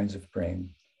different kinds of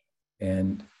prem.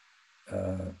 And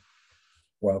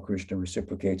while Krishna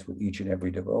reciprocates with each and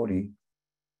every devotee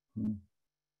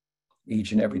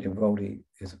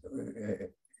is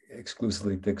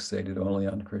exclusively fixated only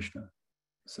on Krishna.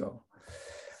 So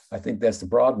I think that's the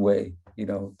broad way,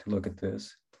 to look at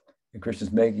this. And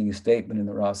Krishna's making a statement in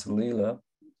the Rasa Leela,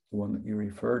 the one that you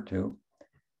referred to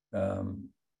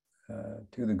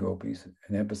the gopis,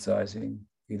 and emphasizing,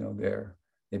 their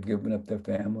They've given up their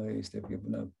families. They've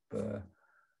given up.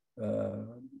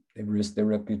 They've risked their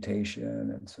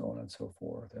reputation and so on and so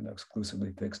forth, and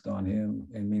exclusively fixed on him.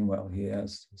 And meanwhile, he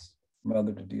has his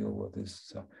mother to deal with,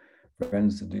 his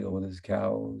friends to deal with, his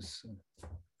cows,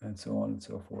 and so on and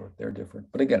so forth. They're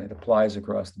different. But again, it applies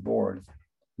across the board.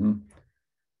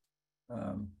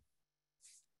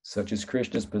 Such is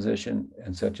Krishna's position,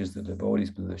 and such is the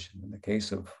devotee's position. In the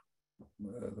case of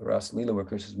the Rasa Leela, where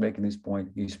Krishna is making this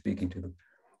point, he's speaking to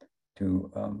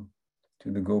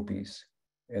the gopis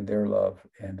and their love,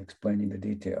 and explaining the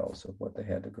details of what they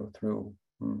had to go through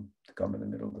to come in the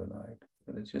middle of the night.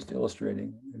 But it's just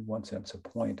illustrating, in one sense, a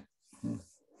point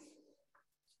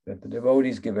that the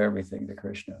devotees give everything to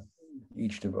Krishna,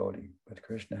 each devotee, but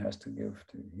Krishna has to give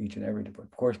to each and every devotee.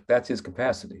 Of course, that's his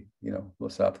capacity,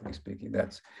 philosophically speaking.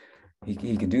 That's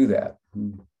he can do that.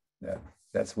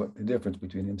 That's what the difference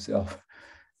between himself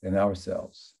and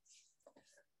ourselves.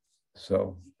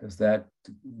 So does that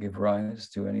give rise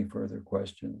to any further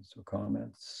questions or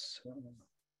comments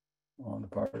on the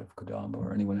part of Kadamba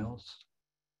or anyone else?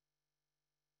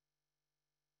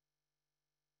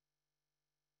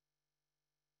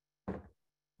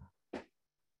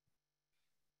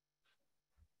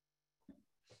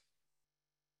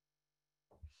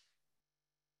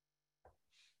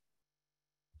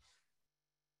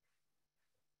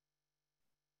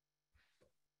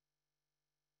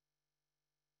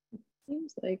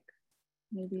 Seems like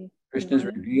maybe Krishna's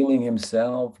revealing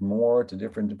himself more to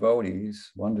different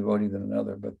devotees, one devotee than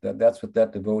another, but that's what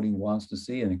that devotee wants to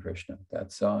see in Krishna,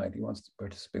 that side. He wants to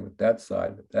participate with that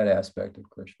side, that aspect of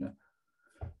Krishna.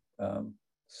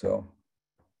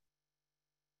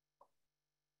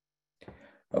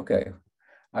 Okay.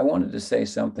 I wanted to say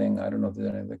something, I don't know if there's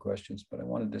any other questions, but I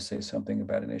wanted to say something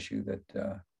about an issue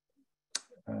that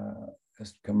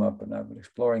has come up, and I've been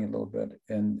exploring it a little bit,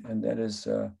 and that is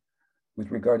with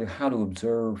regard to how to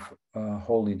observe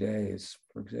holy days,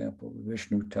 for example,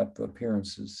 Vishnu Tattva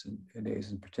appearances and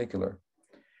days in particular.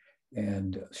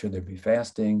 And should there be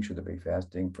fasting? Should there be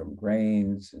fasting from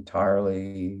grains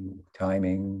entirely,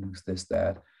 timings, this,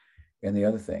 that, and the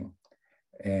other thing?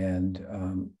 And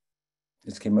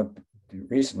this came up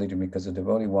recently to me because a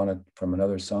devotee from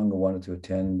another Sangha wanted to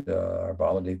attend our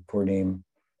Baladev Purnim,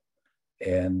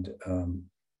 and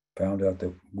found out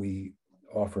that we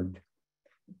offered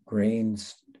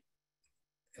grains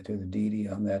to the deity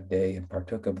on that day and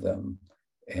partook of them.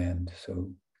 And so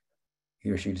he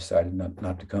or she decided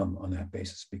not to come on that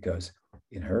basis, because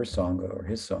in her Sangha or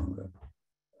his Sangha,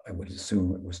 I would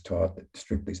assume it was taught that,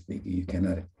 strictly speaking, you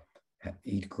cannot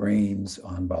eat grains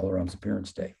on Balaram's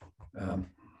appearance day.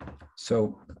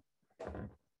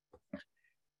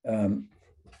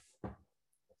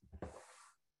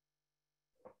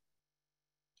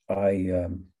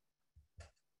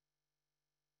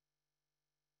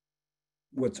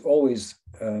 What's always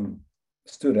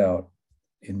stood out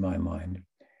in my mind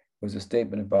was a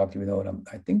statement of Bhaktivinoda.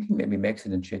 I think he maybe makes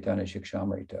it in Chaitanya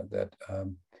Shikshamrita,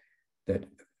 that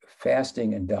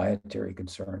fasting and dietary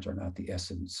concerns are not the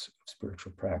essence of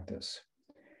spiritual practice.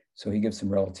 So he gives some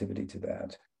relativity to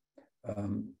that.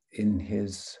 In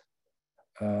his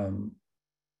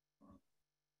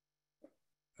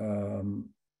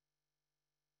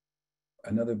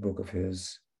another book of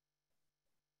his,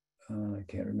 I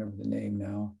can't remember the name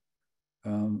now,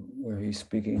 where he's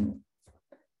speaking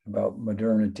about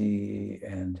modernity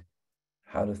and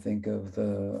how to think of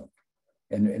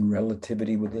and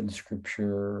relativity within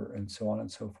scripture and so on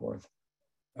and so forth.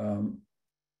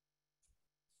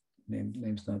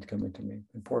 Name's not coming to me.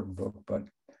 Important book, but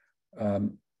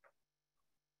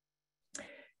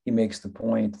he makes the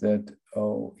point that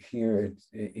here it's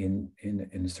in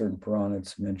a certain Purana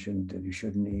it's mentioned that you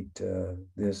shouldn't eat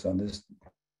this on this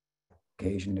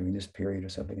occasion during this period or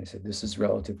something. I said this is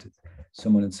relative to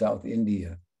someone in South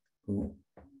India who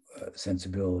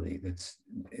sensibility it's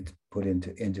put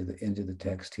into the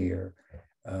text here,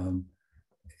 and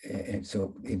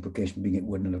so the implication being it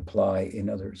wouldn't apply in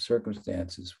other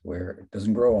circumstances where it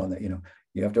doesn't grow on that.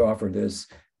 You have to offer this,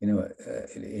 in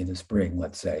the spring,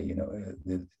 let's say,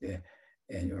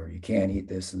 or you can't eat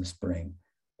this in the spring,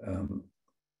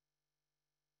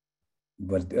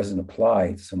 but it doesn't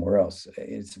apply somewhere else.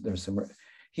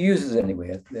 He uses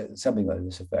anyway something like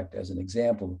this effect as an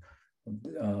example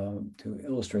to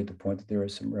illustrate the point that there are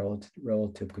some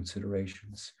relative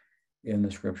considerations in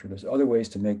the scripture. There's other ways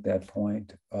to make that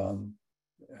point.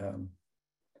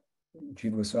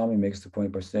 Jiva Swami makes the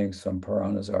point by saying some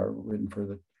Puranas are written for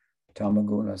the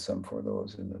Tamaguna, some for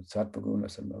those in the Sattvaguna,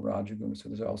 some in the Rajaguna. So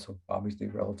there's also obviously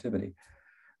relativity.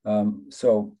 At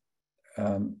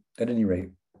any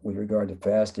rate, with regard to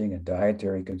fasting and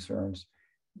dietary concerns,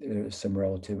 there's some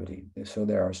relativity. So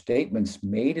there are statements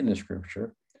made in the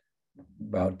scripture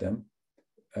about them,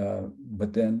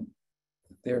 but then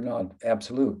they're not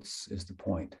absolutes, is the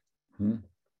point.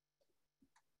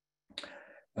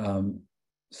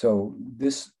 So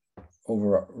this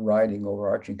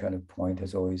overarching kind of point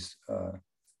has always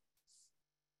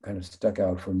kind of stuck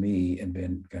out for me and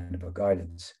been kind of a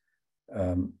guidance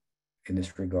in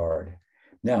this regard.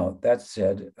 Now, that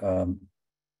said,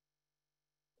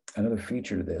 another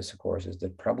feature to this, of course, is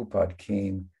that Prabhupada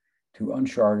came to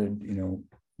uncharted,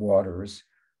 waters,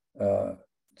 to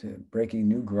breaking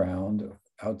new ground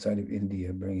outside of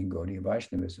India, bringing Gaudiya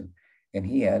Vaishnavism, and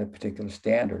he had a particular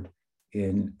standard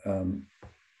in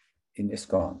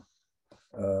ISKCON,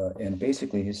 and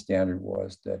basically his standard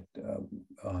was that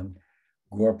on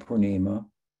Gaura Purnima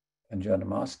and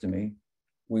Janamastami,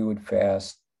 we would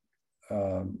fast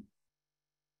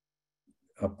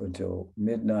up until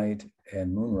midnight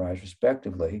and moonrise,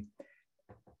 respectively,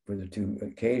 for the two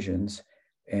occasions,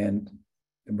 and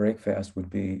the break fast would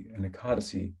be an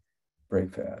Ekadasi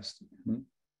break fast.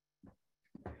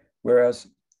 Whereas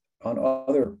on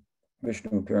other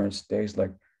Vishnu appearance days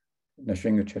like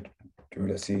Nrsimha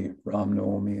Chaturdasi, Ram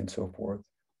Navami, and so forth,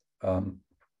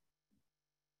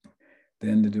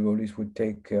 then the devotees would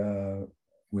take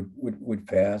would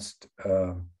fast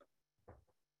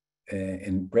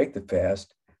and break the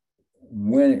fast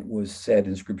when it was said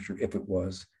in scripture, if it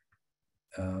was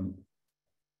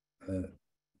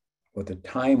what the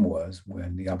time was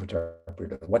when the avatar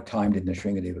appeared. What time did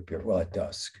Nrsimhadev appear? Well, at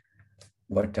dusk.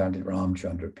 What time did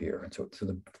Ramchandra appear? And so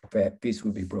the feast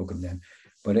would be broken then,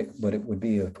 but it would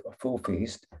be a full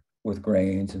feast with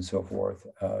grains and so forth,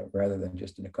 rather than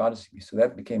just an Ekadasi. So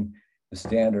that became the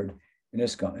standard in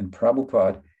ISKCON. And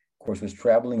Prabhupada, of course, was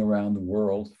traveling around the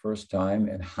world the first time,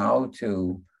 and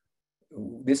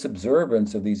this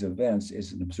observance of these events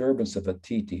is an observance of a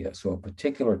titiya, so a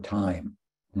particular time.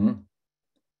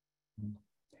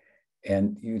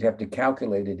 And you'd have to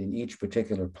calculate it in each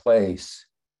particular place.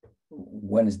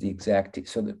 When is the exact,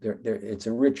 so that it's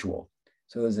a ritual.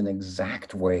 So there's an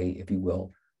exact way, if you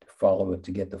will, to follow it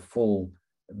to get the full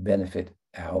benefit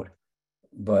out.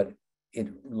 But it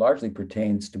largely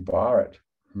pertains to Bharat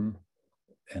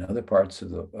and other parts of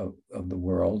the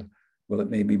world. Well, it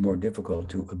may be more difficult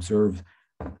to observe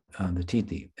the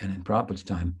Tithi. And in Prabhupada's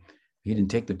time, he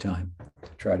didn't take the time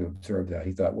to try to observe that.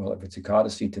 He thought, well, if it's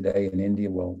Ekadasi today in India,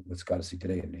 well, it's Ekadasi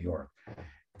today in New York.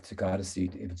 It's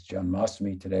Ekadasi, if it's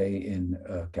Janmashtami today in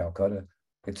Calcutta,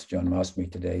 it's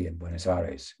Janmashtami today in Buenos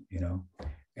Aires,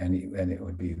 and it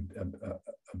would be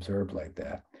observed like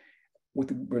that.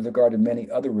 With regard to many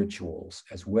other rituals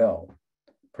as well,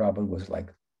 Prabhupada was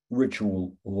like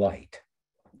ritual light.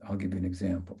 I'll give you an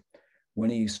example. When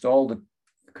he installed the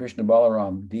Krishna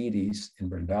Balaram deities in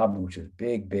Vrindavan, which is a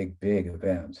big, big, big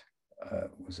event,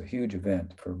 it was a huge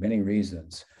event for many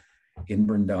reasons. In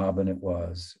Vrindavan, it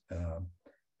was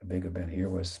a big event. Here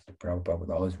was Prabhupada with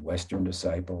all his Western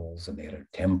disciples, and they had a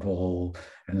temple,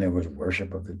 and there was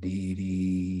worship of the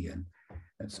deity, and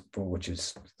for which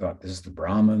is thought this is the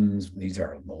Brahmins, these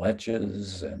are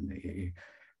Malechas,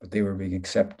 but they were being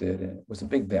accepted, and it was a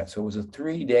big event. So it was a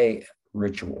 3-day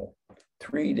ritual.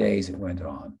 3 days it went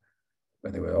on,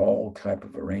 where there were all type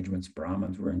of arrangements.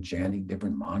 Brahmins were enchanting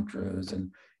different mantras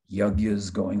and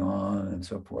yagyas going on and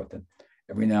so forth. And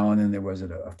every now and then there was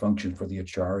a function for the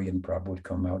acharya, and Prabhupada would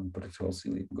come out and put a tulsi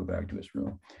leaf and go back to his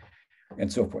room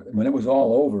and so forth. And when it was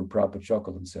all over, Prabhupada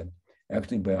chuckled and said,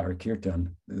 actually by Hare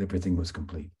Kirtan, everything was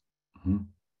complete.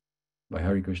 By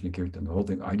Hare Krishna Kirtan, the whole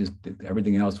thing, I just did,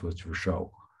 everything else was for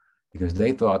show, because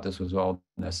they thought this was all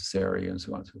necessary and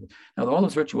so on and so forth. Now, all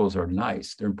those rituals are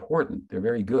nice, they're important, they're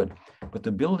very good, but the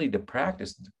ability to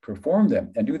practice, to perform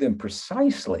them and do them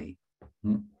precisely,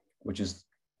 which is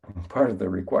part of the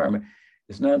requirement,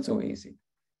 is not so easy.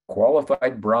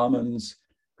 Qualified Brahmins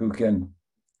who can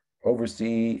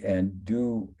oversee and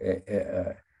do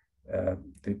the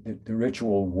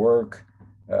ritual work,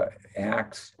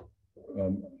 acts,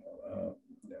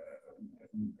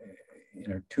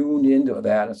 tuned into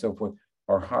that and so forth,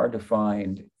 are hard to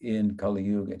find in Kali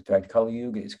Yuga. In fact, Kali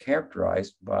Yuga is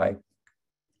characterized by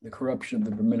the corruption of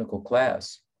the Brahminical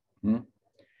class.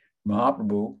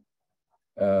 Mahaprabhu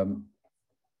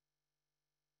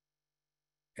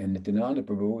and Nityananda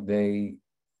Prabhu, they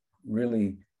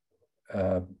really,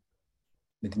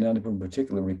 Nityananda Prabhu in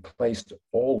particular, replaced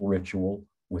all ritual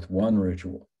with one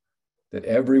ritual that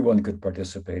everyone could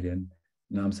participate in,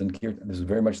 Nam Sankirtan. This is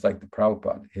very much like the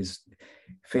Prabhupada, his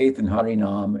faith in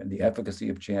Harinam and the efficacy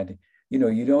of chanting.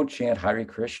 You don't chant Hare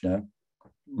Krishna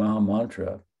Maha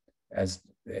Mantra as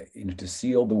to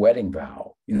seal the wedding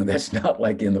vow. That's not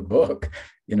like in the book.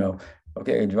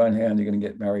 okay, join hands, you're going to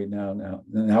get married now.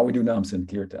 Now we do Nam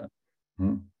Sankirtan.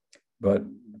 But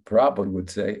Prabhupada would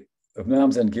say, if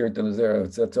Nam Sankirtan is there,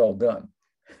 that's all done.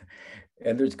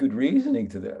 And there's good reasoning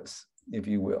to this, if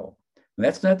you will. And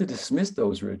that's not to dismiss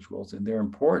those rituals, and they're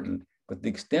important, but the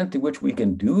extent to which we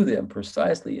can do them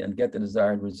precisely and get the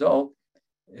desired result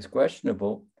is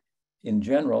questionable in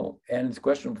general. And it's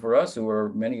questionable for us, who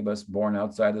are many of us born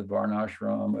outside of the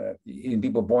Varnashram, even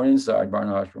people born inside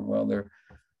Varnashram. Well,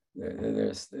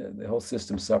 the whole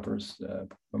system suffers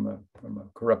from a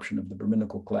corruption of the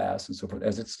Brahminical class and so forth,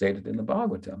 as it's stated in the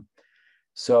Bhagavatam.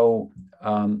 So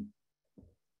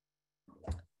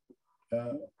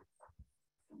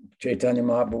Chaitanya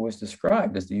Mahaprabhu was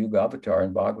described as the Yuga Avatar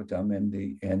in Bhagavatam, and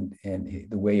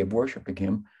the way of worshiping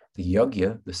him, the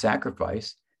yajna, the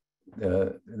sacrifice,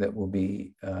 that will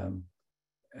be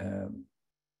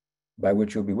by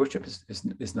which you'll be worshipped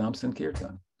is Nam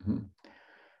Sankirtan.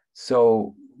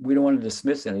 So we don't want to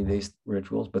dismiss any of these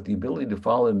rituals, but the ability to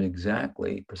follow them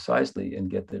exactly, precisely,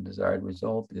 and get the desired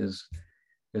result is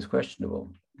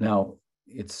questionable. Now,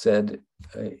 it's said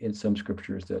in some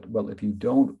scriptures that, well, if you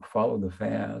don't follow the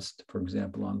fast, for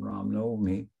example, on Ram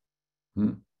Navami,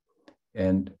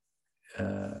 and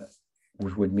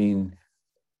which would mean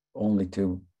only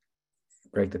to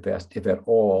break the fast, if at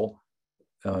all,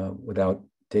 without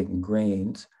taking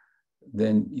grains,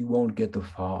 then you won't get the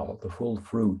full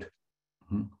fruit.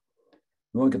 You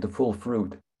won't get the full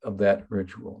fruit of that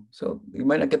ritual. So you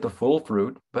might not get the full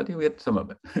fruit, but you get some of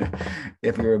it.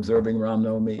 If you're observing Ram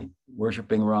Navami,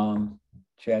 worshiping Ram,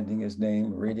 chanting his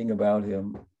name, reading about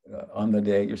him on the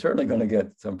day, you're certainly going to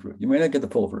get some fruit. You may not get the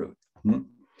full fruit.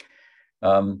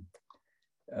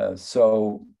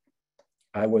 So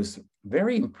I was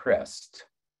very impressed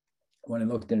when I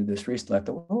looked into this recently. I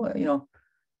thought, well,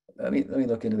 let me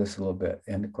look into this a little bit.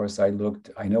 And of course, I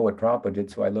know what Prabhupada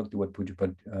did, so I looked at what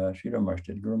Pujapad Sridhar Maharaj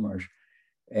did, Guru Maharaj.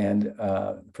 And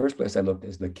the first place I looked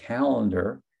is the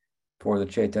calendar for the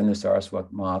Chaitanya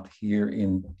Saraswat Math here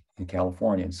in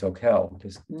California, in Soquel,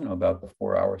 just about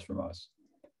 4 hours from us,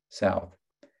 south.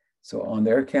 So on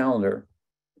their calendar,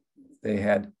 they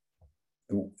had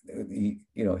the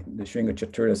Shringa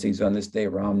Chaturdasi is on this day,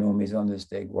 Ram Navami is on this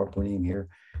day, Gaura Punim here,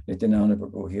 Nityananda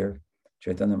Prabhu here,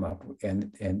 Chaitanya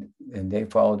Mahaprabhu, and they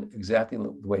followed exactly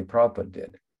the way Prabhupada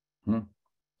did.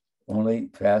 Only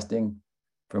fasting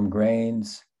from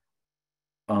grains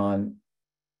on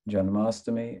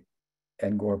Janmashtami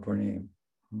and Gaura Punim.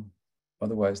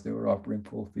 Otherwise, they were offering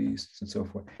full feasts and so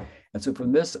forth. And so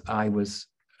from this, I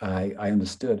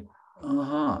understood,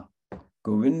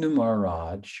 Govinda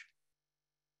Maharaj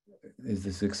is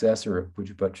the successor of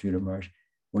Pujapad Sridhar Maharaj.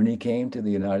 When he came to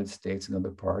the United States and other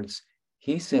parts,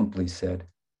 he simply said,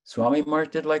 Swami Maharaj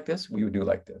did like this, we would do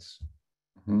like this.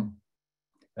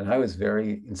 And I was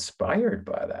very inspired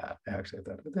by that, actually.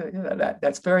 I thought,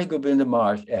 that's very Govinda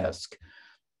Maharaj-esque,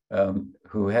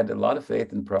 who had a lot of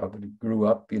faith in Prabhupada, grew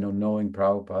up, knowing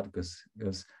Prabhupada, because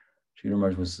Sridhar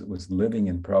Maharaj was living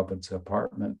in Prabhupada's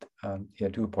apartment. He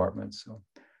had 2 apartments, so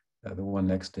the one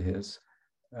next to his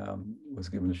was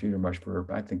given to Sridhar Maharaj for,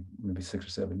 I think, maybe 6 or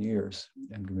 7 years,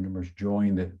 and Govinda Maharaj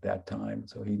joined at that time,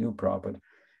 so he knew Prabhupada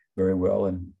very well,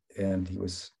 and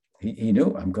he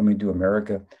knew, I'm coming to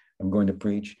America, I'm going to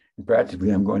preach, and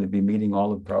practically I'm going to be meeting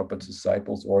all of Prabhupada's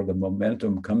disciples, or the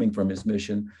momentum coming from his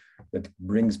mission that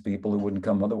brings people who wouldn't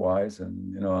come otherwise.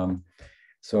 And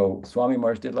so Swami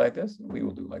Maharaj did like this, we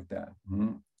will do like that.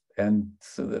 And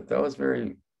so that was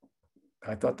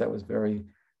I thought that was very,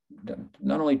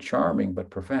 not only charming, but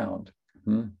profound.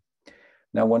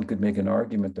 Now one could make an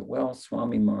argument that, well,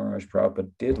 Swami Maharaj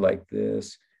Prabhupada did like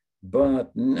this,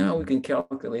 but now we can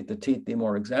calculate the tithi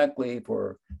more exactly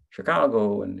for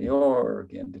Chicago and New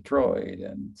York and Detroit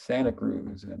and Santa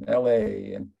Cruz and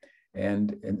LA.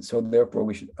 And so therefore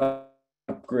we should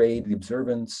upgrade the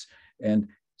observance. And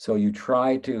so you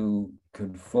try to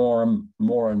conform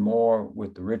more and more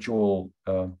with the ritual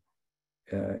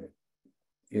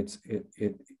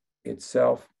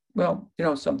itself. Well,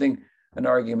 an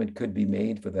argument could be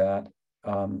made for that,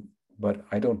 but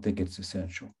I don't think it's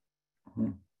essential.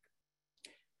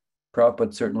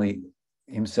 Prabhupada certainly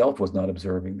himself was not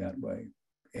observing that way,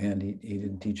 and he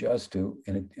didn't teach us to,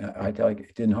 and I tell you,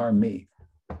 it didn't harm me.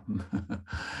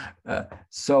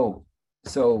 So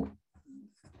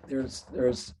there's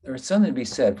something to be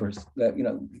said for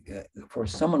that, for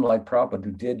someone like Prabhupada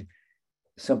who did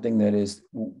something that is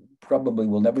probably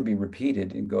will never be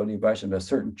repeated in Gaudiya Vaishnava, a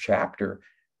certain chapter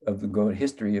of the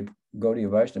history of Gaudiya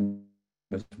Vaishnava.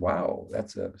 Wow,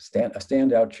 that's a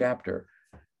standout chapter.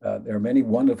 There are many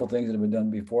wonderful things that have been done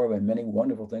before, and many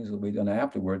wonderful things that will be done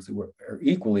afterwards that are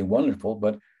equally wonderful.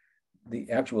 But the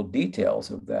actual details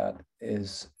of that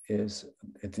is its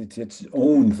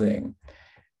own thing,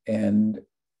 and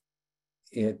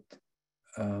it.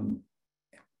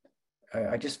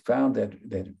 I just found that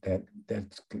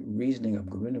reasoning of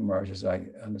Govinda Maharaj, as I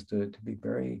understood it, to be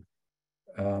very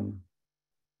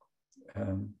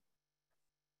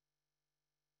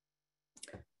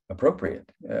appropriate,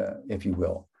 if you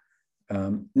will.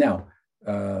 Now,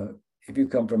 if you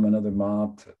come from another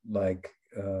math, like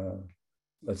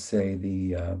let's say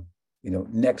the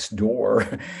next door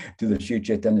to the Sri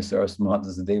Chaitanya Saraswati Math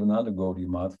is the Devananda Gaudiya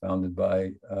Math, founded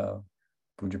by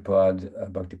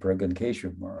Pujapad Bhakti Pragyan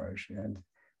Keshav Maharaj, and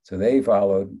so they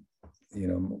followed,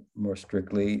 more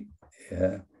strictly.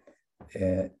 I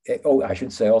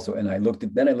should say also, and I looked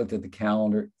at the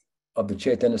calendar of the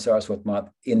Chaitanya Saraswati Math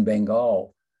in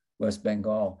Bengal, West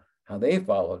Bengal, how they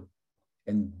followed,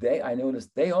 and I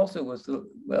noticed they also was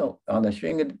on the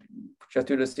Shringa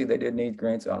Chaturdasi they didn't eat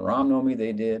grains. On Ram Navami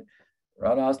they did.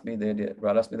 Radhastami they did.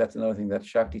 Radhastami, that's another thing, that's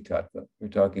Shakti Tattva. We're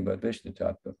talking about Vishnu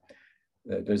Tattva.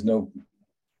 There's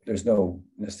no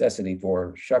necessity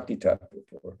for Shakti Tattva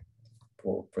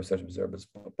for such observance,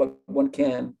 but one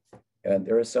can, and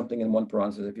there is something in one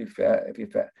Puran says if you fast,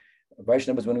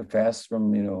 Vaishnavas when who fasts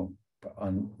from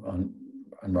on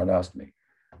Radhastami.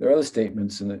 There are other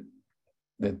statements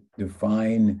that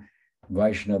define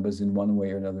Vaishnavas in one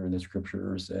way or another in the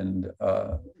scriptures, and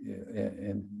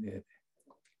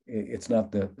it's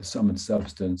not the sum and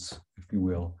substance, if you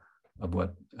will, of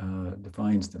what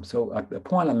defines them. So the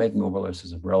point I'm making overall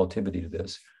is of relativity to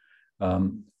this.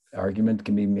 Argument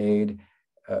can be made,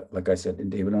 like I said, in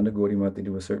Devananda Gaudiya Math, they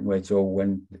do a certain way. So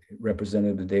when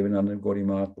representative of the Devananda Gaudiya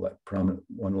Math, like prominent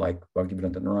one like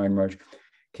Bhaktivedanta Narayan Maharaj,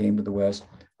 came to the West,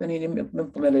 then he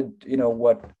implemented,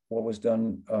 what was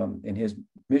done in his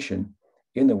mission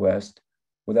in the West,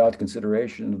 without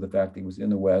consideration of the fact that he was in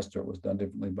the West, or it was done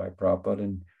differently by Prabhupada.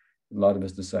 And a lot of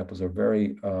his disciples are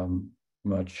very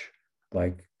much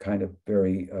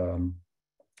very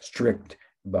strict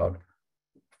about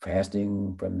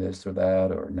fasting from this or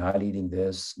that, or not eating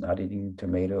this, not eating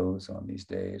tomatoes on these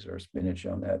days, or spinach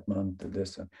on that month, or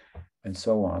this, and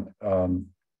so on.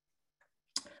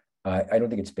 I don't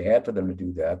think it's bad for them to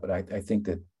do that, but I think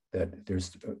that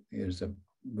there's a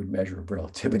good measure of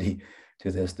relativity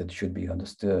to this that should be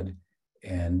understood,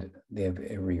 and they have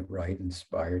every right,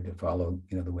 inspired to follow,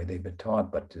 the way they've been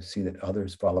taught, but to see that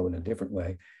others follow in a different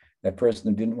way. That person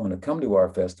who didn't want to come to our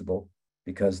festival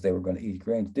because they were going to eat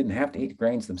grains didn't have to eat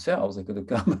grains themselves. They could have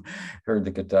come, heard the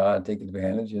kata, and taken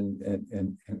advantage,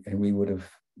 and we would have,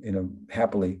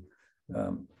 happily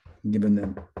given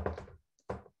them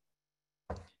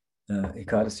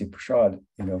Ekadasi Prasad,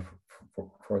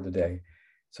 for the day.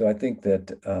 So I think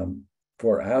that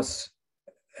for us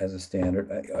as a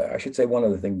standard, I should say one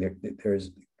other thing. That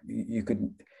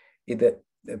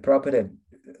Prabhupada had,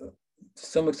 to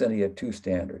some extent, he had two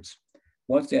standards.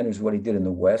 One standard is what he did in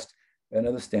the West.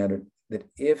 Another standard that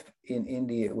if in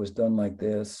India it was done like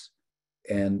this,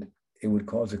 and it would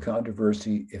cause a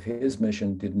controversy, if his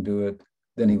mission didn't do it,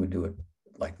 then he would do it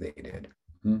like they did.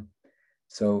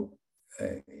 So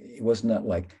it was not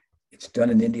like it's done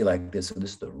in India like this, so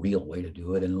this is the real way to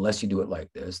do it. And unless you do it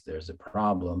like this, there's a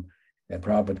problem. And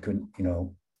Prabhupada couldn't,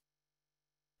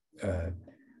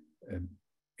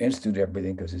 institute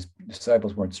everything because his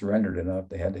disciples weren't surrendered enough.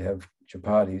 They had to have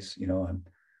chapatis, on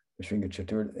the Shringa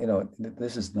Chaturthi.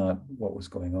 This is not what was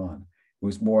going on. It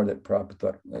was more that Prabhupada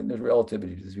thought, there's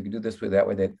relativity to this. We can do this way, that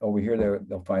way. That over here,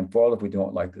 they'll find fault if we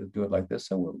don't like to do it like this.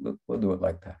 So we'll do it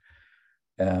like that.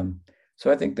 So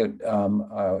I think that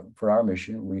for our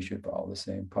mission, we should follow the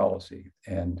same policy.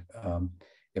 And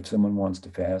if someone wants to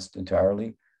fast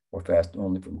entirely or fast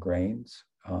only from grains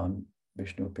on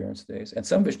Vishnu appearance days, and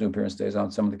some Vishnu appearance days on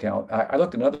some of the calendar. I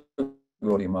looked at another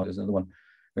Gaudiya Math, there's another one, I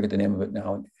forget the name of it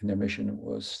now, and their mission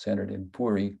was centered in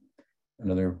Puri,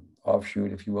 another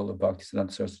offshoot, if you will, of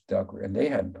Bhaktisiddhanta Saraswati Thakur, and they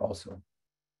had also,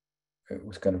 it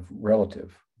was kind of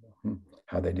relative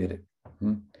how they did it.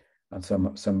 On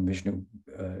some Vishnu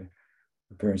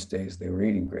appearance days, they were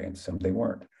eating grains, some they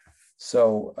weren't.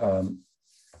 So,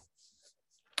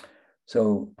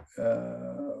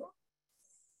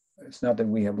 it's not that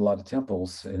we have a lot of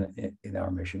temples in our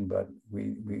mission, but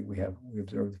we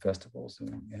observe the festivals,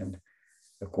 and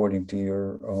according to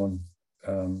your own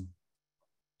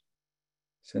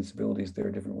sensibilities, there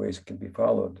are different ways it can be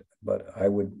followed. But I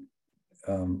would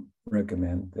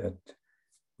recommend that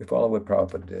we follow what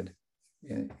Prabhupada did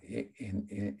in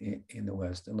the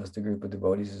West, unless the group of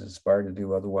devotees is inspired to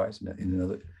do otherwise in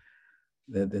another,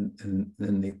 then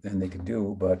they can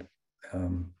do. But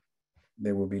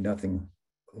there will be nothing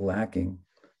lacking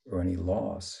or any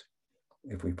loss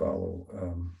if we follow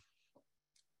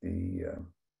the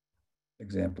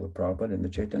example of Prabhupada and the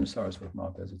Chaitanya Saraswati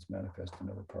Math as it's manifest in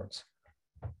other parts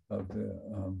of the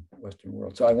Western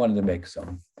world. So I wanted to make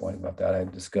some point about that. I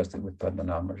discussed it with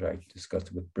Padmanabh. I discussed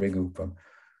it with Brigu from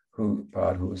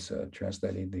who's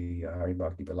translating the Hari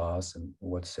Bhakti Vilas and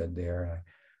what's said there.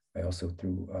 I also,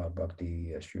 through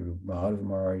Bhakti Sri Madhavi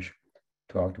Maharaj,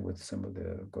 talked with some of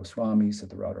the Goswamis at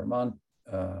the Radharman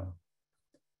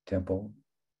temple,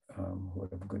 who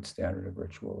have a good standard of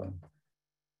ritual.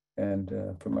 And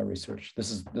from my research,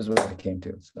 this is what I came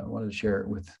to. So I wanted to share it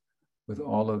with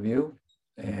all of you.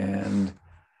 And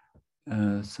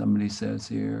somebody says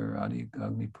here, Adi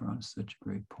Agni Pran, such a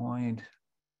great point.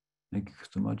 Thank you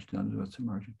so much, Don from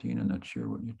Argentina. Not sure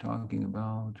what you're talking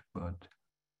about, but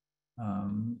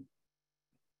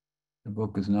the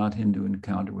book is not Hindu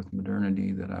Encounter with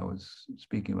Modernity that I was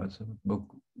speaking about. So the book,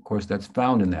 of course, that's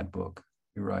found in that book.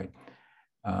 You're right.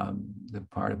 The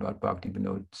part about Bhakti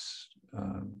Vinod's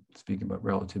speaking about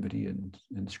relativity and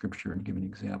scripture and giving an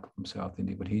example from South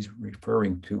India, but he's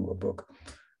referring to a book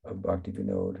of Bhakti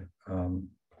Vinod,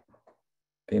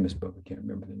 famous book, I can't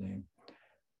remember the name.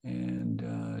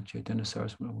 And Chaitanya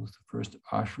Saraswati was the first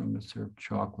ashram that served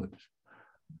chocolate.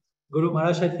 Guru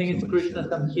Maharaj, I think it's Krishna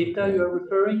Samhita you're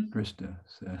referring? Krishna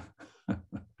said.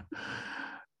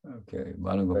 Okay,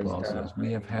 Bhanugopal says,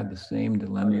 we have had the same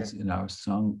dilemmas in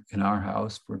our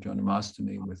house for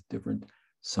Janmashtami with different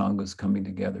sanghas coming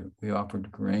together. We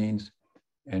offered grains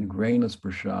and grainless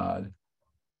prasad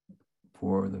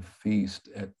for the feast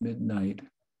at midnight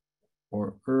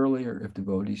or earlier if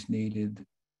devotees needed,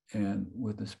 and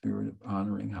with the spirit of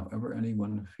honoring however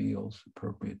anyone feels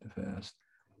appropriate to fast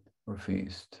or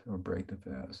feast or break the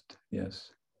fast.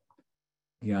 Yes.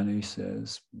 Gyani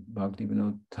says, Bhakti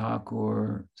Vinod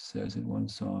Thakur says in one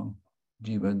song,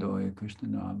 Jiva Doya Krishna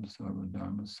Nam Sarva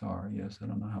Dharma Sar. Yes, I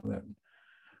don't know how that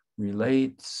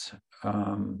relates.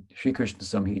 Sri Krishna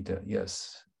Samhita,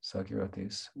 yes,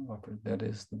 Sakirati's offered. That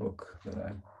is the book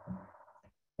that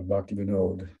Bhakti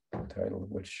Vinod, the title of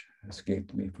which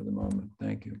escaped me for the moment.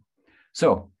 Thank you.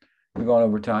 So we've gone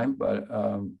over time, but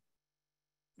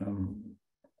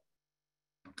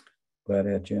glad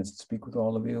I had a chance to speak with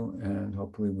all of you, and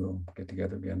hopefully we'll get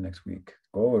together again next week.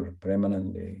 Gaura,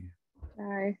 Premanande.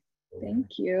 Bye.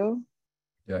 Thank you.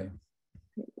 Jai.